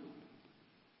people.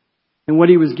 And what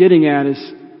he was getting at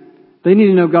is they need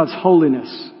to know God's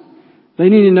holiness. They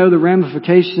need to know the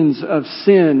ramifications of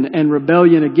sin and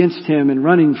rebellion against Him and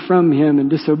running from Him and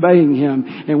disobeying Him.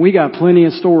 And we got plenty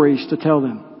of stories to tell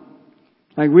them.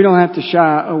 Like, we don't have to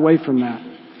shy away from that.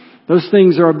 Those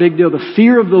things are a big deal. The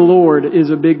fear of the Lord is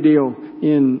a big deal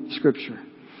in Scripture.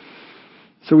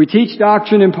 So we teach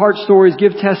doctrine, impart stories,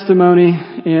 give testimony,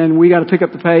 and we got to pick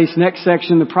up the pace. Next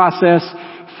section, the process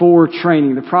for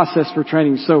training. The process for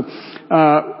training. So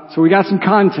we got some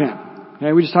content.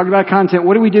 Okay, we just talked about content.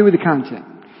 What do we do with the content?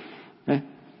 Okay.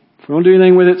 If we don't do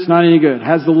anything with it, it's not any good.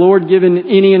 Has the Lord given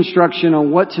any instruction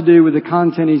on what to do with the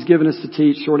content He's given us to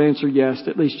teach? Short answer, yes,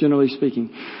 at least generally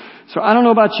speaking. So I don't know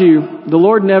about you. The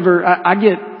Lord never,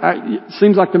 it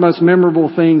seems like the most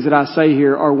memorable things that I say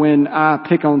here are when I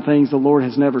pick on things the Lord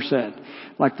has never said.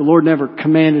 Like the Lord never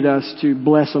commanded us to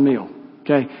bless a meal.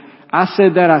 Okay. I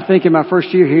said that, I think, in my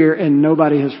first year here, and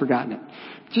nobody has forgotten it.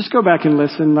 Just go back and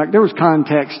listen. Like, there was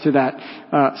context to that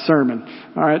sermon.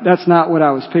 All right, that's not what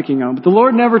I was picking on. But the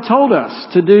Lord never told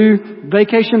us to do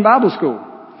vacation Bible school.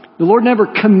 The Lord never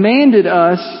commanded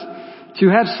us to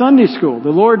have Sunday school. The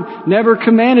Lord never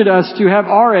commanded us to have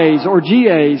RAs or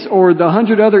GAs or the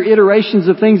 100 other iterations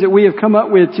of things that we have come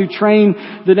up with to train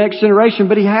the next generation.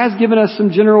 But He has given us some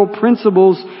general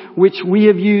principles which we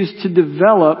have used to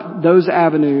develop those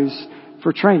avenues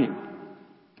for training.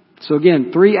 So again,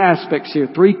 three aspects here,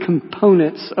 three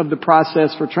components of the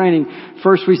process for training.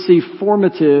 First, we see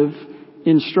formative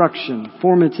instruction.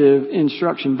 Formative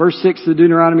instruction. Verse 6 of the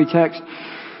Deuteronomy text,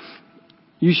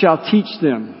 you shall teach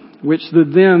them, which the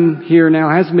them here now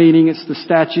has meaning. It's the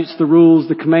statutes, the rules,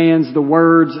 the commands, the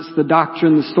words. It's the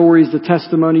doctrine, the stories, the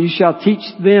testimony. You shall teach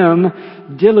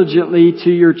them diligently to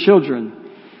your children.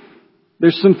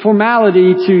 There's some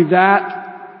formality to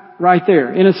that right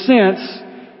there. In a sense,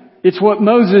 it's what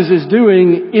Moses is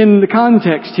doing in the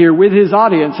context here with his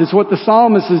audience. It's what the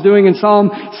psalmist is doing in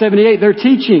Psalm 78. They're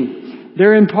teaching.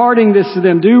 They're imparting this to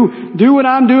them. Do what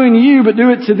I'm doing to you, but do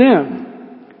it to them.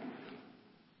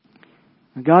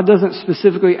 God doesn't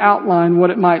specifically outline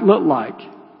what it might look like.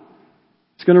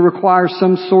 It's going to require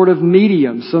some sort of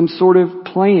medium, some sort of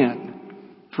plan.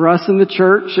 For us in the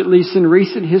church, at least in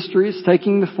recent history, it's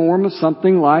taking the form of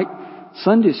something like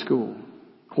Sunday school.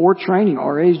 Core training,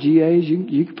 RAs, GAs,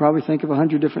 you could probably think of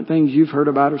 100 different things you've heard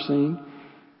about or seen,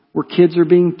 where kids are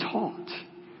being taught.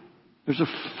 There's a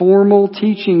formal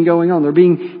teaching going on. They're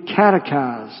being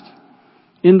catechized.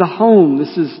 In the home,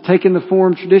 this is taken the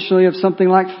form traditionally of something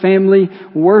like family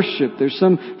worship. There's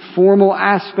some formal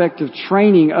aspect of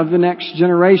training of the next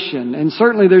generation. And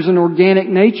certainly there's an organic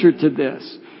nature to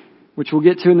this, which we'll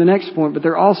get to in the next point, but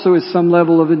there also is some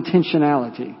level of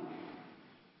intentionality.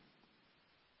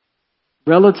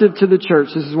 Relative to the church,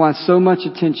 this is why so much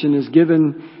attention is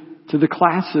given to the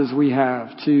classes we have,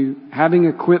 to having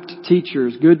equipped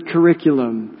teachers, good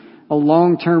curriculum, a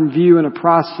long-term view and a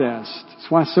process. That's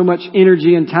why so much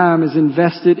energy and time is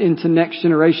invested into next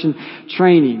generation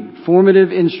training.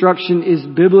 Formative instruction is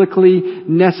biblically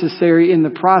necessary in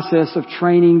the process of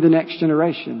training the next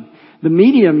generation. The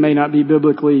medium may not be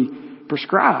biblically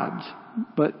prescribed,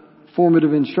 but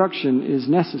formative instruction is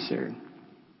necessary.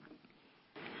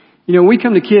 You know, when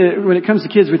it comes to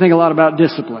kids, we think a lot about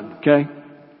discipline, okay?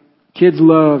 Kids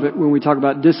love it when we talk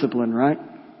about discipline, right?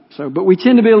 But we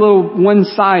tend to be a little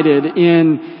one-sided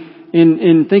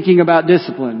in thinking about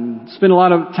discipline. Spend a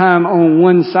lot of time on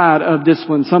one side of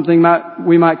discipline, something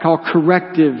we might call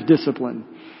corrective discipline.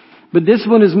 But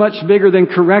discipline is much bigger than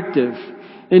corrective.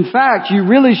 In fact, you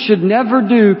really should never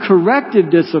do corrective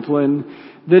discipline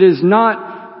that is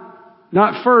not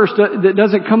not first, that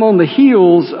doesn't come on the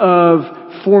heels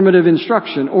of formative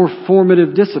instruction or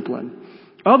formative discipline.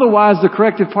 Otherwise, the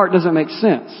corrective part doesn't make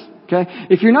sense. Okay?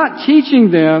 If you're not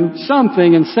teaching them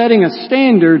something and setting a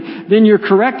standard, then you're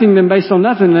correcting them based on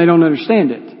nothing and they don't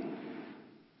understand it.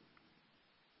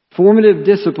 Formative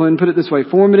discipline, put it this way,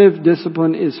 formative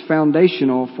discipline is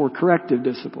foundational for corrective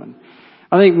discipline.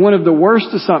 I think one of the worst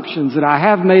assumptions that I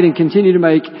have made and continue to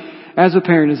make as a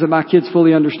parent is that my kids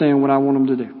fully understand what I want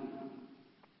them to do.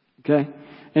 Okay?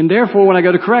 And therefore, when I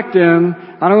go to correct them,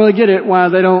 I don't really get it why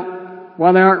they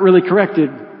aren't really corrected.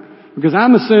 Because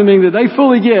I'm assuming that they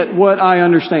fully get what I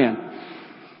understand.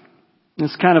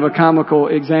 It's kind of a comical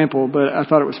example, but I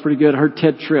thought it was pretty good. I heard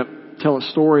Ted Tripp tell a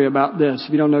story about this.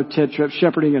 If you don't know Ted Tripp,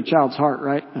 Shepherding a Child's Heart,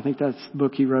 right? I think that's the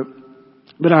book he wrote.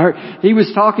 But I heard he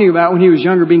was talking about when he was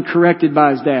younger being corrected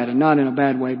by his dad, and not in a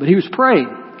bad way, but he was praying.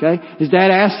 Okay, his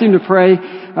dad asked him to pray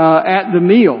at the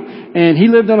meal, and he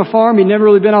lived on a farm. He'd never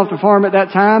really been off the farm at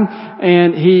that time,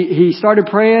 and he started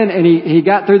praying, and he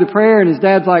got through the prayer, and his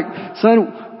dad's like,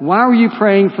 "Son, why were you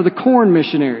praying for the corn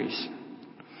missionaries?"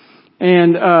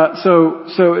 And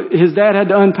so his dad had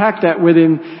to unpack that with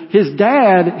him. His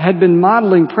dad had been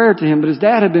modeling prayer to him, but his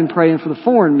dad had been praying for the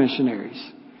foreign missionaries.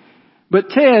 But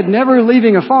Ted, never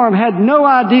leaving a farm, had no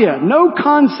idea, no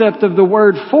concept of the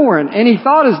word foreign, and he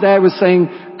thought his dad was saying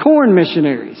corn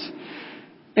missionaries.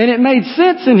 And it made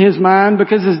sense in his mind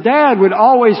because his dad would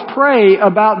always pray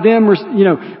about them,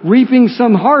 reaping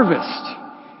some harvest,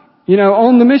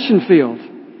 on the mission field.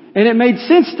 And it made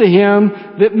sense to him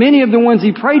that many of the ones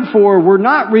he prayed for were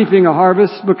not reaping a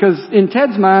harvest because in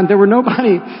Ted's mind, there were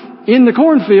nobody in the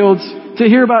cornfields to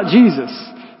hear about Jesus.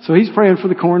 So he's praying for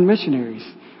the corn missionaries.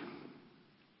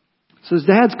 So his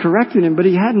dad's correcting him, but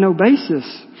he had no basis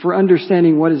for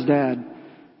understanding what his dad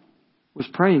was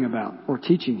praying about or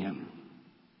teaching him.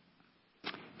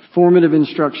 Formative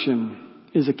instruction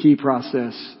is a key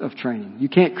process of training. You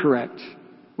can't correct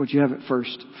what you haven't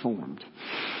first formed.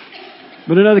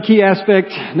 But another key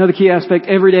aspect,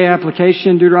 everyday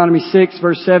application, Deuteronomy 6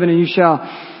 verse 7, and you shall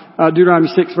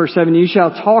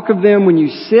talk of them when you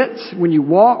sit, when you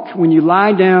walk, when you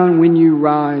lie down, when you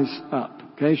rise up.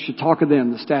 Okay, you should talk of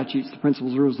them, the statutes, the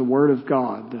principles, the rules, the Word of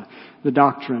God, the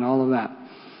doctrine, all of that.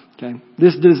 Okay.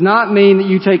 This does not mean that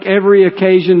you take every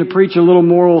occasion to preach a little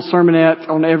moral sermonette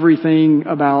on everything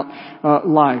about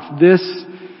life.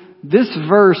 This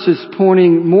verse is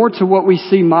pointing more to what we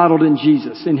see modeled in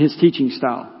Jesus, in His teaching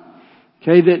style.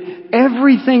 Okay, that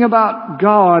everything about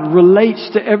God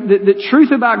relates to, the truth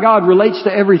about God relates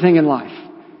to everything in life.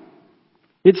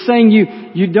 It's saying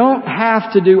you don't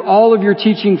have to do all of your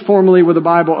teaching formally with the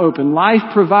Bible open. Life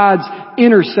provides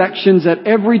intersections at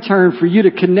every turn for you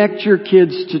to connect your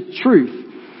kids to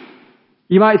truth.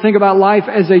 You might think about life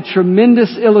as a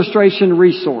tremendous illustration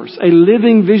resource, a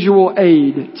living visual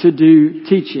aid to do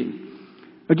teaching.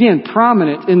 Again,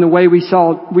 prominent in the way we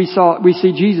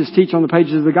see Jesus teach on the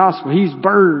pages of the gospel. He used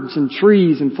birds and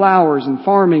trees and flowers and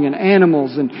farming and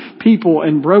animals and people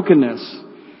and brokenness.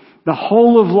 The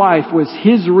whole of life was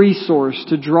His resource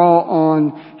to draw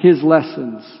on His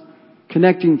lessons,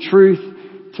 connecting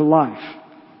truth to life.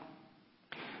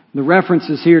 The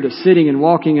references here to sitting and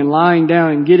walking and lying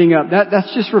down and getting up,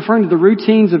 that's just referring to the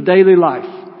routines of daily life.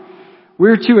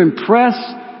 We're to impress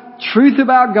truth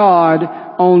about God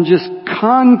on just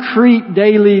concrete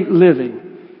daily living.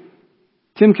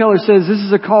 Tim Keller says this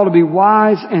is a call to be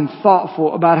wise and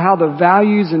thoughtful about how the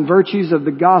values and virtues of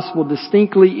the gospel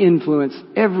distinctly influence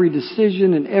every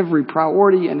decision and every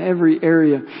priority and every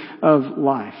area of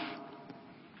life.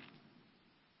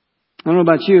 I don't know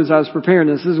about you, as I was preparing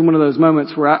this is one of those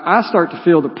moments where I start to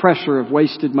feel the pressure of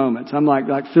wasted moments. I'm like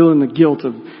feeling the guilt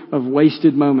of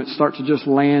wasted moments start to just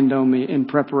land on me in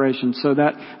preparation. So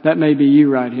that may be you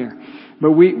right here.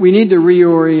 But we need to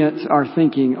reorient our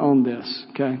thinking on this,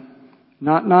 okay?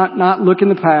 Not look in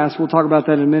the past. We'll talk about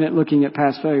that in a minute, looking at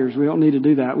past failures. We don't need to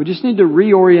do that. We just need to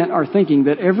reorient our thinking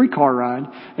that every car ride,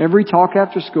 every talk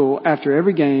after school, after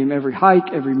every game, every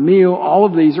hike, every meal, all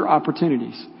of these are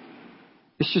opportunities.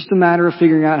 It's just a matter of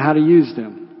figuring out how to use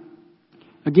them.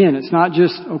 Again, it's not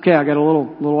just, okay, I got a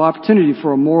little opportunity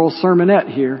for a moral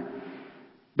sermonette here,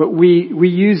 but we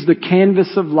use the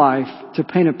canvas of life to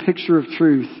paint a picture of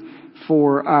truth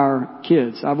for our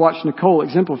kids. I've watched Nicole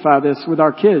exemplify this with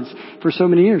our kids for so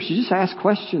many years. She just asks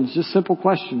questions, just simple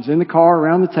questions in the car,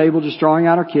 around the table, just drawing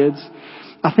out our kids.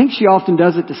 I think she often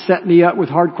does it to set me up with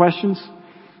hard questions.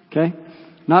 Okay?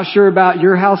 Not sure about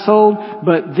your household,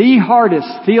 but the hardest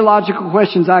theological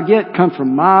questions I get come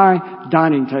from my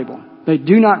dining table. They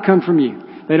do not come from you.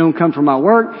 They don't come from my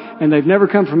work, and they've never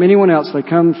come from anyone else. They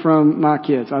come from my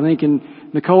kids. I think in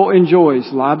Nicole enjoys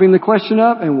lobbing the question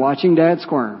up and watching Dad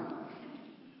squirm.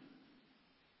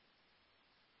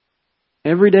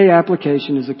 Everyday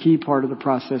application is a key part of the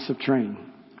process of training.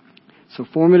 So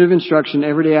formative instruction,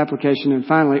 everyday application, and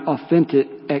finally, authentic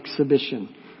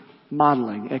exhibition.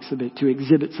 Modeling, to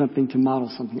exhibit something, to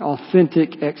model something.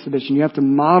 Authentic exhibition. You have to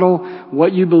model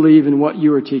what you believe and what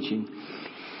you are teaching.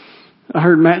 I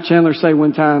heard Matt Chandler say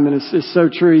one time, and it's so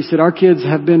true, he said, our kids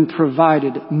have been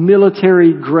provided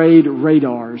military-grade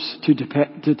radars to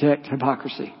detect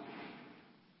hypocrisy.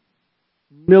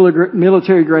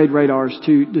 Military-grade radars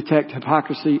to detect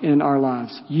hypocrisy in our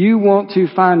lives. You want to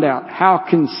find out how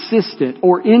consistent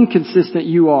or inconsistent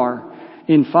you are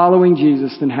in following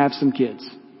Jesus, then have some kids.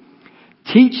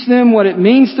 Teach them what it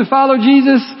means to follow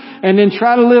Jesus, and then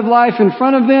try to live life in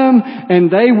front of them,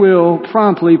 and they will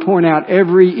promptly point out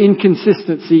every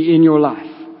inconsistency in your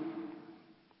life.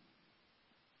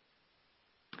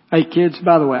 Hey kids,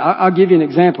 by the way, I'll give you an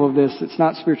example of this. It's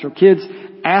not spiritual. Kids,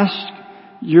 ask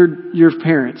your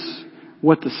parents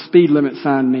what the speed limit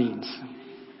sign means.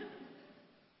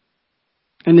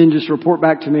 And then just report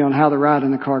back to me on how the ride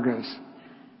in the car goes.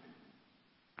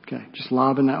 Okay, just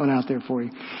lobbing that one out there for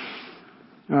you.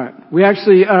 All right. We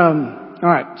actually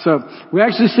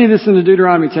see this in the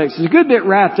Deuteronomy text. It's a good bit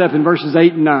wrapped up in verses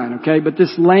 8 and 9, okay? But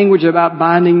this language about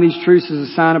binding these truths as a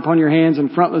sign upon your hands and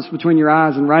frontlets between your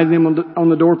eyes and writing them on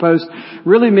the doorpost,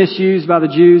 really misused by the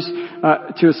Jews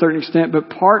to a certain extent. But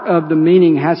part of the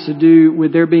meaning has to do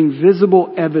with there being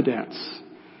visible evidence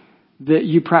that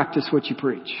you practice what you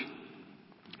preach.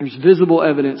 There's visible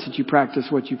evidence that you practice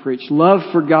what you preach. Love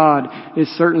for God is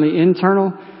certainly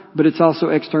internal, but it's also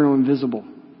external and visible.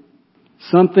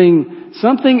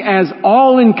 Something as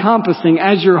all-encompassing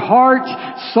as your heart,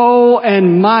 soul,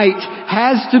 and might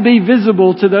has to be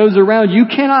visible to those around you. You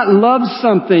cannot love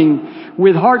something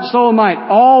with heart, soul, and might,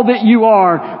 all that you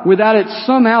are, without it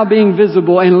somehow being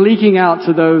visible and leaking out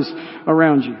to those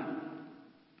around you.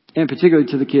 And particularly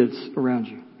to the kids around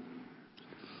you.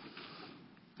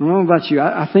 I don't know about you.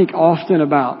 I think often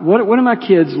about what do my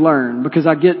kids learn? Because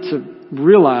I get to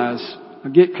realize, I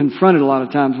get confronted a lot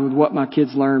of times with what my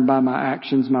kids learn by my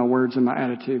actions, my words, and my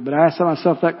attitude. But I ask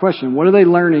myself that question. What are they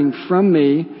learning from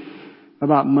me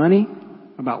about money,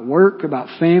 about work, about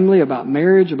family, about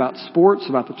marriage, about sports,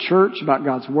 about the church, about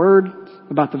God's Word,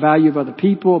 about the value of other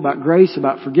people, about grace,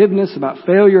 about forgiveness, about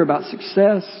failure, about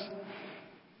success?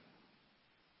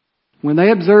 When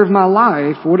they observe my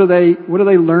life, what are they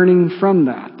learning from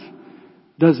that?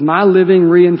 Does my living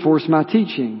reinforce my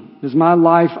teaching? Does my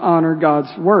life honor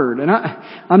God's Word? And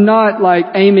I'm not like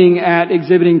aiming at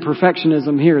exhibiting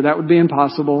perfectionism here. That would be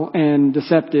impossible and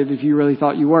deceptive if you really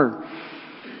thought you were.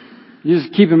 You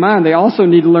just keep in mind they also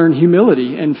need to learn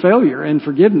humility and failure and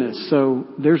forgiveness. So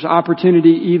there's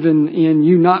opportunity even in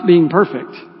you not being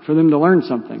perfect for them to learn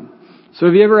something. So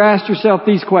have you ever asked yourself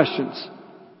these questions?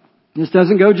 This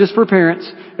doesn't go just for parents.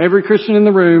 Every Christian in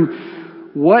the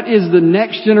room. What is the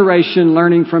next generation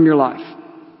learning from your life?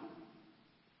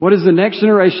 What is the next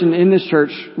generation in this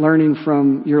church learning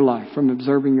from your life, from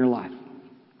observing your life?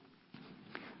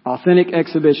 Authentic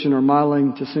exhibition or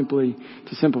modeling,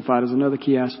 to simplify it, is another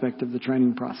key aspect of the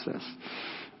training process.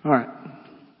 All right.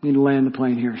 Need to land the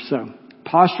plane here. So,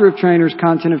 posture of trainers,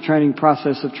 content of training,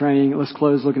 process of training. Let's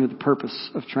close looking at the purpose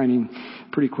of training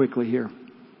pretty quickly here.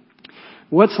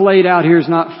 What's laid out here is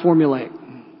not formulaic.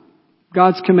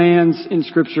 God's commands in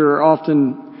Scripture are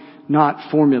often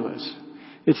not formulas.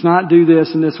 It's not do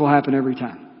this and this will happen every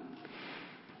time.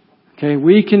 Okay,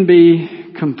 we can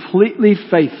be completely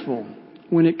faithful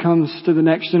when it comes to the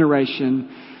next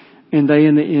generation and they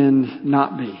in the end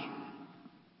not be.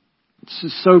 It's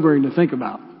just sobering to think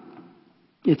about.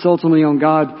 It's ultimately on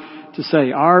God to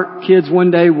say our kids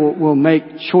one day will make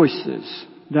choices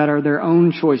that are their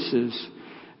own choices,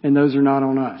 and those are not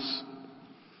on us.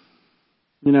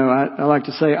 You know, I like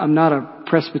to say I'm not a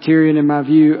Presbyterian in my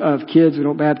view of kids. We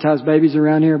don't baptize babies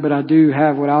around here, but I do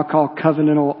have what I'll call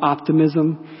covenantal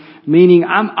optimism, meaning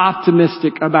I'm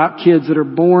optimistic about kids that are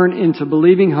born into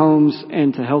believing homes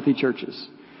and to healthy churches.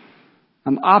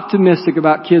 I'm optimistic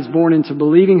about kids born into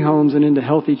believing homes and into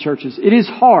healthy churches. It is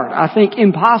hard, I think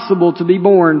impossible, to be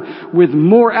born with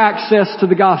more access to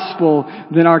the gospel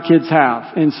than our kids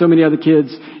have and so many other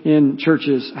kids in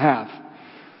churches have.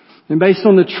 And based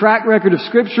on the track record of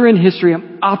Scripture and history,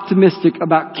 I'm optimistic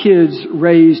about kids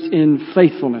raised in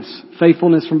faithfulness.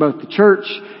 Faithfulness from both the church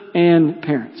and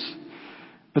parents.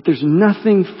 But there's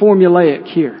nothing formulaic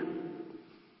here.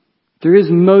 There is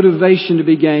motivation to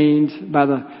be gained by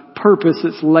the purpose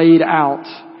that's laid out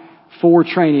for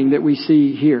training that we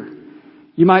see here.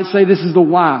 You might say this is the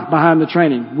why behind the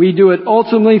training. We do it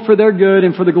ultimately for their good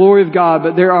and for the glory of God,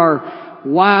 but there are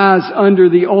whys under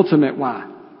the ultimate why.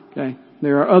 Okay?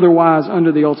 There are other whys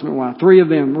under the ultimate why. 3 of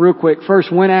them, real quick.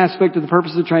 First, one aspect of the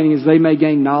purpose of training is they may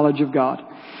gain knowledge of God.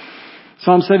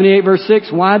 Psalm 78 verse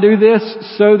 6, why do this?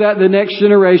 So that the next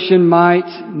generation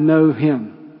might know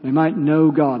Him. They might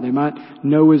know God. They might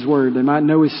know His Word. They might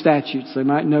know His statutes. They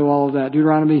might know all of that.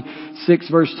 Deuteronomy 6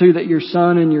 verse 2, that your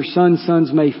son and your son's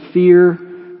sons may fear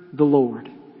the Lord.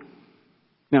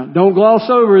 Now, don't gloss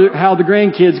over how the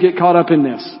grandkids get caught up in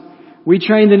this. We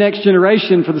train the next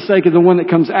generation for the sake of the one that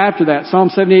comes after that. Psalm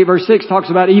 78 verse 6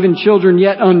 talks about even children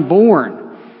yet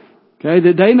unborn. Okay,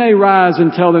 that they may rise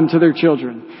and tell them to their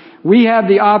children. We have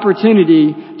the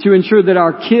opportunity to ensure that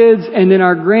our kids and then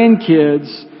our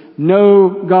grandkids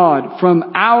know God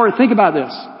from think about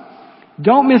this.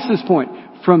 Don't miss this point.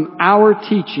 From our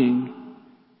teaching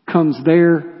comes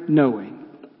their knowing.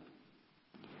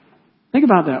 Think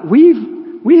about that.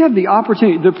 We have the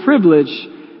opportunity, the privilege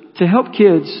to help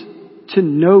kids to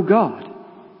know God.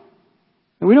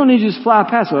 And we don't need to just fly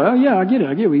past it. Oh yeah, I get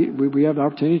it. We have the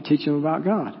opportunity to teach them about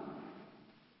God.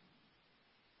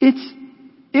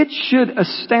 It should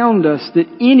astound us that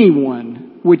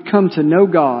anyone would come to know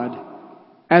God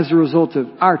as a result of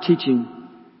our teaching.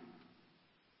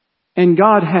 And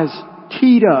God has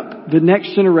teed up the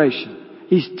next generation.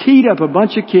 He's teed up a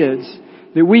bunch of kids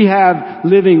that we have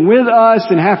living with us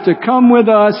and have to come with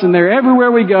us, and they're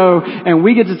everywhere we go, and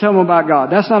we get to tell them about God.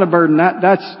 That's not a burden.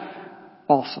 That's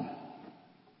awesome.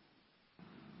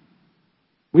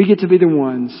 We get to be the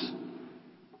ones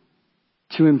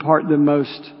to impart the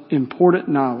most important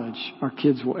knowledge our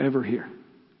kids will ever hear.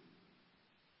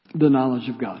 The knowledge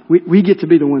of God. We get to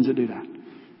be the ones that do that.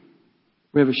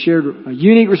 We have a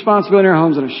unique responsibility in our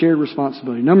homes and a shared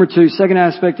responsibility. Number 2, second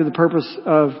aspect of the purpose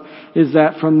is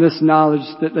that from this knowledge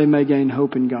that they may gain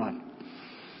hope in God.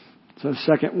 So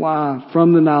second, why?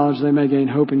 From the knowledge they may gain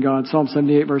hope in God. Psalm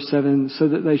 78 verse 7, so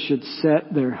that they should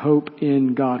set their hope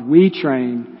in God. We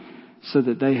train so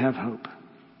that they have hope.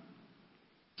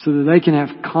 So that they can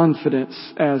have confidence,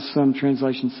 as some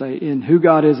translations say, in who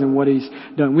God is and what He's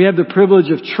done. We have the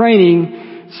privilege of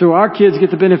training so our kids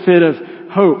get the benefit of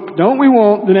hope. Don't we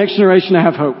want the next generation to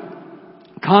have hope?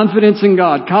 Confidence in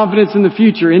God, confidence in the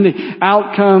future, in the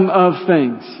outcome of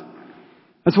things.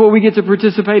 That's what we get to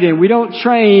participate in. We don't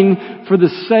train for the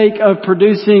sake of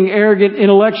producing arrogant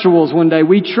intellectuals one day.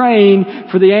 We train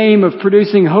for the aim of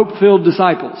producing hope-filled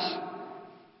disciples.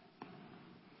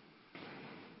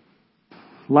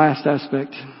 Last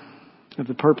aspect of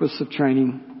the purpose of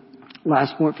training.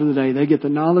 Last point for the day. They get the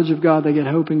knowledge of God. They get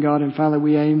hope in God. And finally,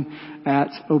 we aim at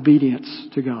obedience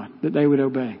to God. That they would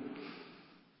obey.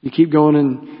 You keep going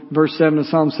in verse 7 of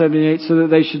Psalm 78. So that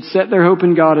they should set their hope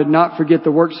in God and not forget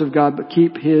the works of God, but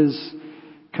keep His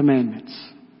commandments.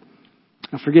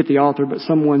 I forget the author, but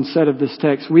someone said of this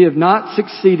text, we have not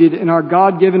succeeded in our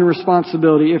God-given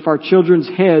responsibility if our children's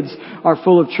heads are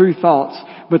full of true thoughts,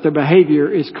 but their behavior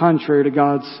is contrary to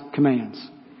God's commands.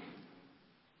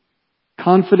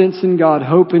 Confidence in God,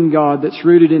 hope in God that's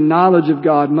rooted in knowledge of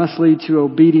God must lead to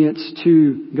obedience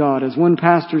to God. As one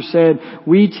pastor said,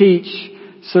 we teach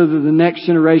so that the next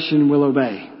generation will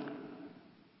obey.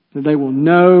 That they will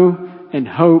know and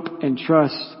hope and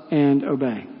trust and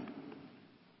obey.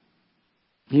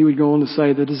 He would go on to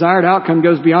say, the desired outcome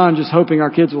goes beyond just hoping our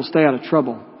kids will stay out of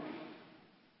trouble.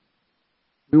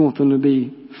 We want them to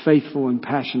be faithful and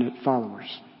passionate followers.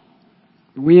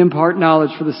 We impart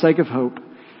knowledge for the sake of hope,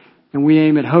 and we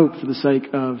aim at hope for the sake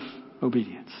of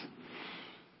obedience.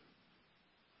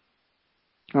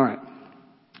 All right.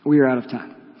 We are out of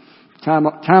time.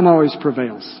 Time always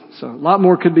prevails. So a lot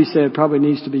more could be said, probably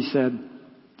needs to be said.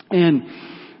 And,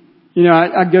 you know,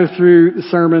 I go through the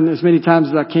sermon as many times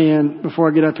as I can before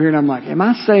I get up here, and I'm like, am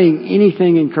I saying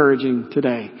anything encouraging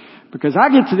today? Because I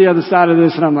get to the other side of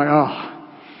this and I'm like, oh,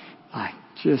 I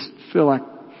just feel like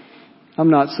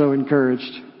I'm not so encouraged.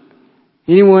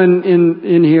 Anyone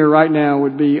in here right now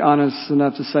would be honest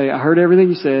enough to say, I heard everything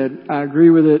you said. I agree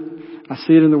with it. I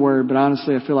see it in the Word, but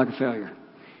honestly, I feel like a failure.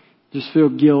 Just feel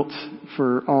guilt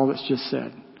for all that's just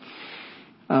said.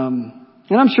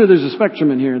 And I'm sure there's a spectrum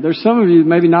in here. There's some of you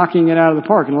maybe knocking it out of the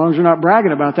park. And as long as you're not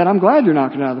bragging about that, I'm glad you're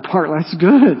knocking it out of the park. That's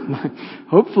good.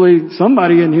 Hopefully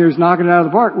somebody in here is knocking it out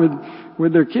of the park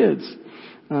with their kids.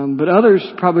 But others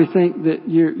probably think that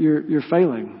you're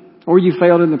failing. Or you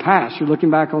failed in the past. You're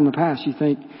looking back on the past. You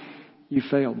think you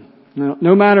failed.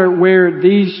 No matter where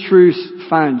these truths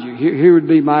find you, here would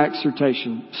be my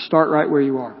exhortation. Start right where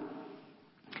you are.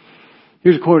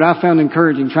 Here's a quote I found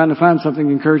encouraging, trying to find something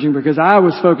encouraging because I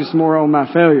was focused more on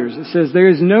my failures. It says, there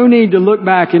is no need to look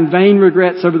back in vain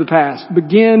regrets over the past.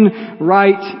 Begin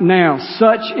right now.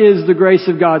 Such is the grace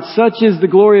of God. Such is the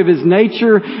glory of His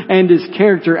nature and His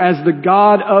character as the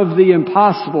God of the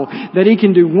impossible, that He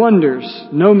can do wonders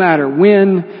no matter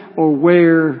when or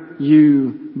where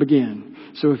you begin.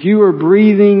 So if you are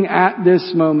breathing at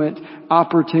this moment,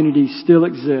 opportunity still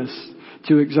exists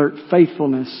to exert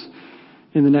faithfulness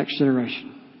in the next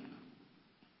generation.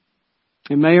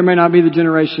 It may or may not be the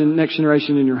next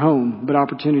generation in your home, but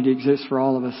opportunity exists for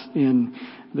all of us in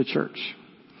the church.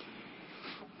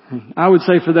 I would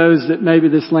say for those that maybe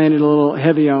this landed a little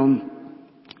heavy on,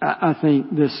 I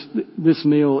think this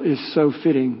meal is so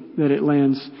fitting that it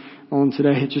lands on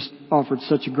today. It just offered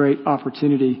such a great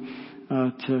opportunity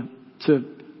to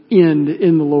end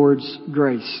in the Lord's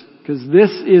grace. Because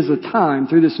this is a time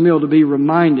through this meal to be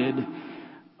reminded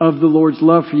of the Lord's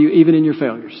love for you, even in your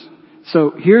failures.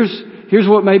 So here's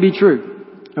what may be true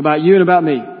about you and about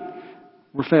me.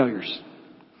 We're failures.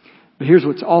 But here's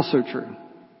what's also true.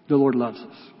 The Lord loves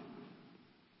us.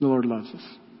 The Lord loves us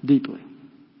deeply.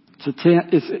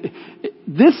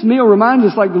 This meal reminds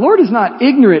us like the Lord is not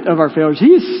ignorant of our failures. He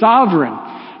is sovereign.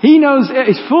 He knows,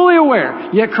 is fully aware,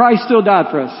 yet Christ still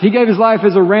died for us. He gave His life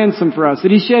as a ransom for us,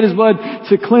 that He shed His blood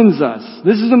to cleanse us.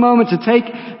 This is a moment to take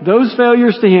those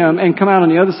failures to Him and come out on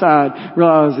the other side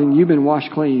realizing you've been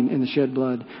washed clean in the shed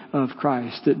blood of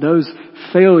Christ. That those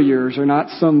failures are not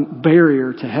some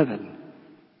barrier to heaven.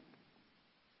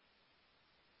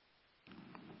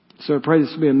 So I pray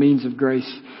this will be a means of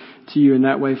grace to you in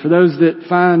that way. For those that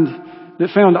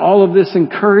found all of this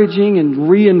encouraging and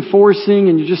reinforcing,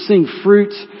 and you're just seeing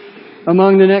fruit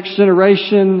among the next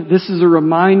generation, this is a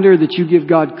reminder that you give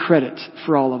God credit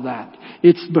for all of that.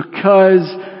 It's because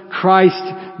Christ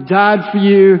died for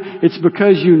you. It's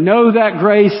because you know that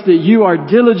grace that you are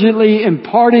diligently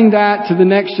imparting that to the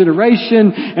next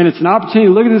generation. And it's an opportunity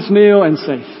to look at this meal and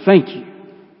say, thank you.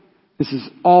 This is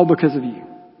all because of you.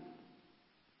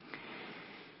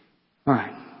 All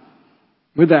right.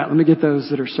 With that, let me get those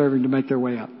that are serving to make their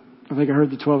way up. I think I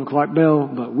heard the 12 o'clock bell,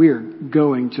 but we're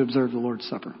going to observe the Lord's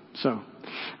Supper. So,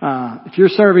 if you're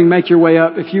serving, make your way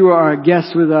up. If you are a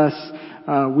guest with us,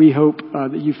 we hope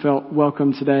that you felt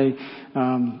welcome today.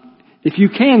 If you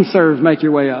can serve, make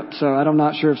your way up. So I'm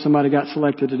not sure if somebody got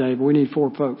selected today, but we need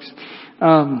 4 folks.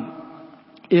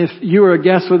 If you are a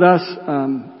guest with us,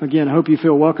 again, I hope you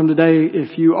feel welcome today.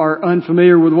 If you are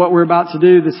unfamiliar with what we're about to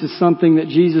do, this is something that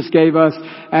Jesus gave us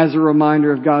as a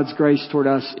reminder of God's grace toward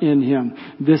us in Him.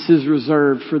 This is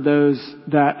reserved for those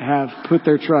that have put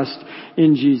their trust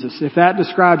in Jesus. If that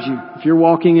describes you, if you're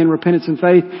walking in repentance and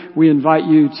faith, we invite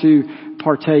you to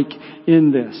partake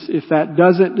in this. If that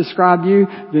doesn't describe you,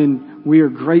 then we are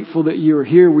grateful that you are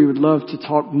here. We would love to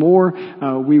talk more.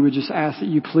 We would just ask that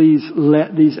you please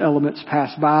let these elements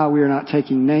pass by. We are not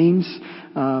taking names,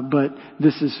 but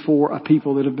this is for a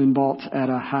people that have been bought at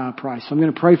a high price. So I'm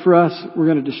going to pray for us. We're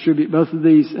going to distribute both of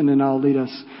these, and then I'll lead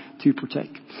us to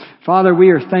partake. Father, we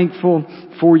are thankful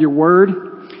for your word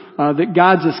that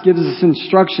guides us, gives us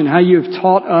instruction, how you have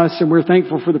taught us, and we're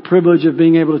thankful for the privilege of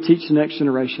being able to teach the next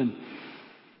generation.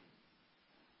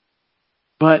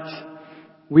 But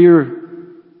we're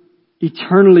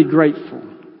eternally grateful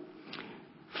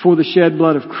for the shed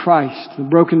blood of Christ, the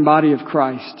broken body of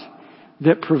Christ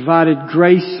that provided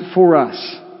grace for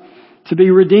us to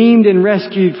be redeemed and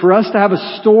rescued, for us to have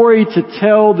a story to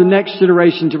tell the next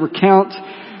generation, to recount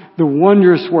the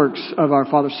wondrous works of our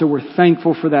Father. So we're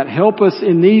thankful for that. Help us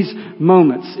in these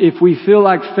moments. If we feel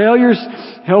like failures,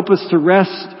 help us to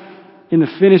rest in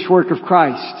the finished work of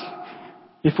Christ.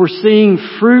 If we're seeing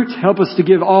fruit, help us to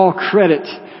give all credit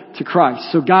to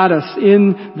Christ. So guide us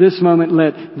in this moment.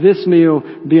 Let this meal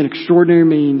be an extraordinary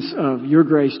means of your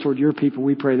grace toward your people.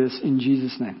 We pray this in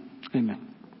Jesus' name. Amen.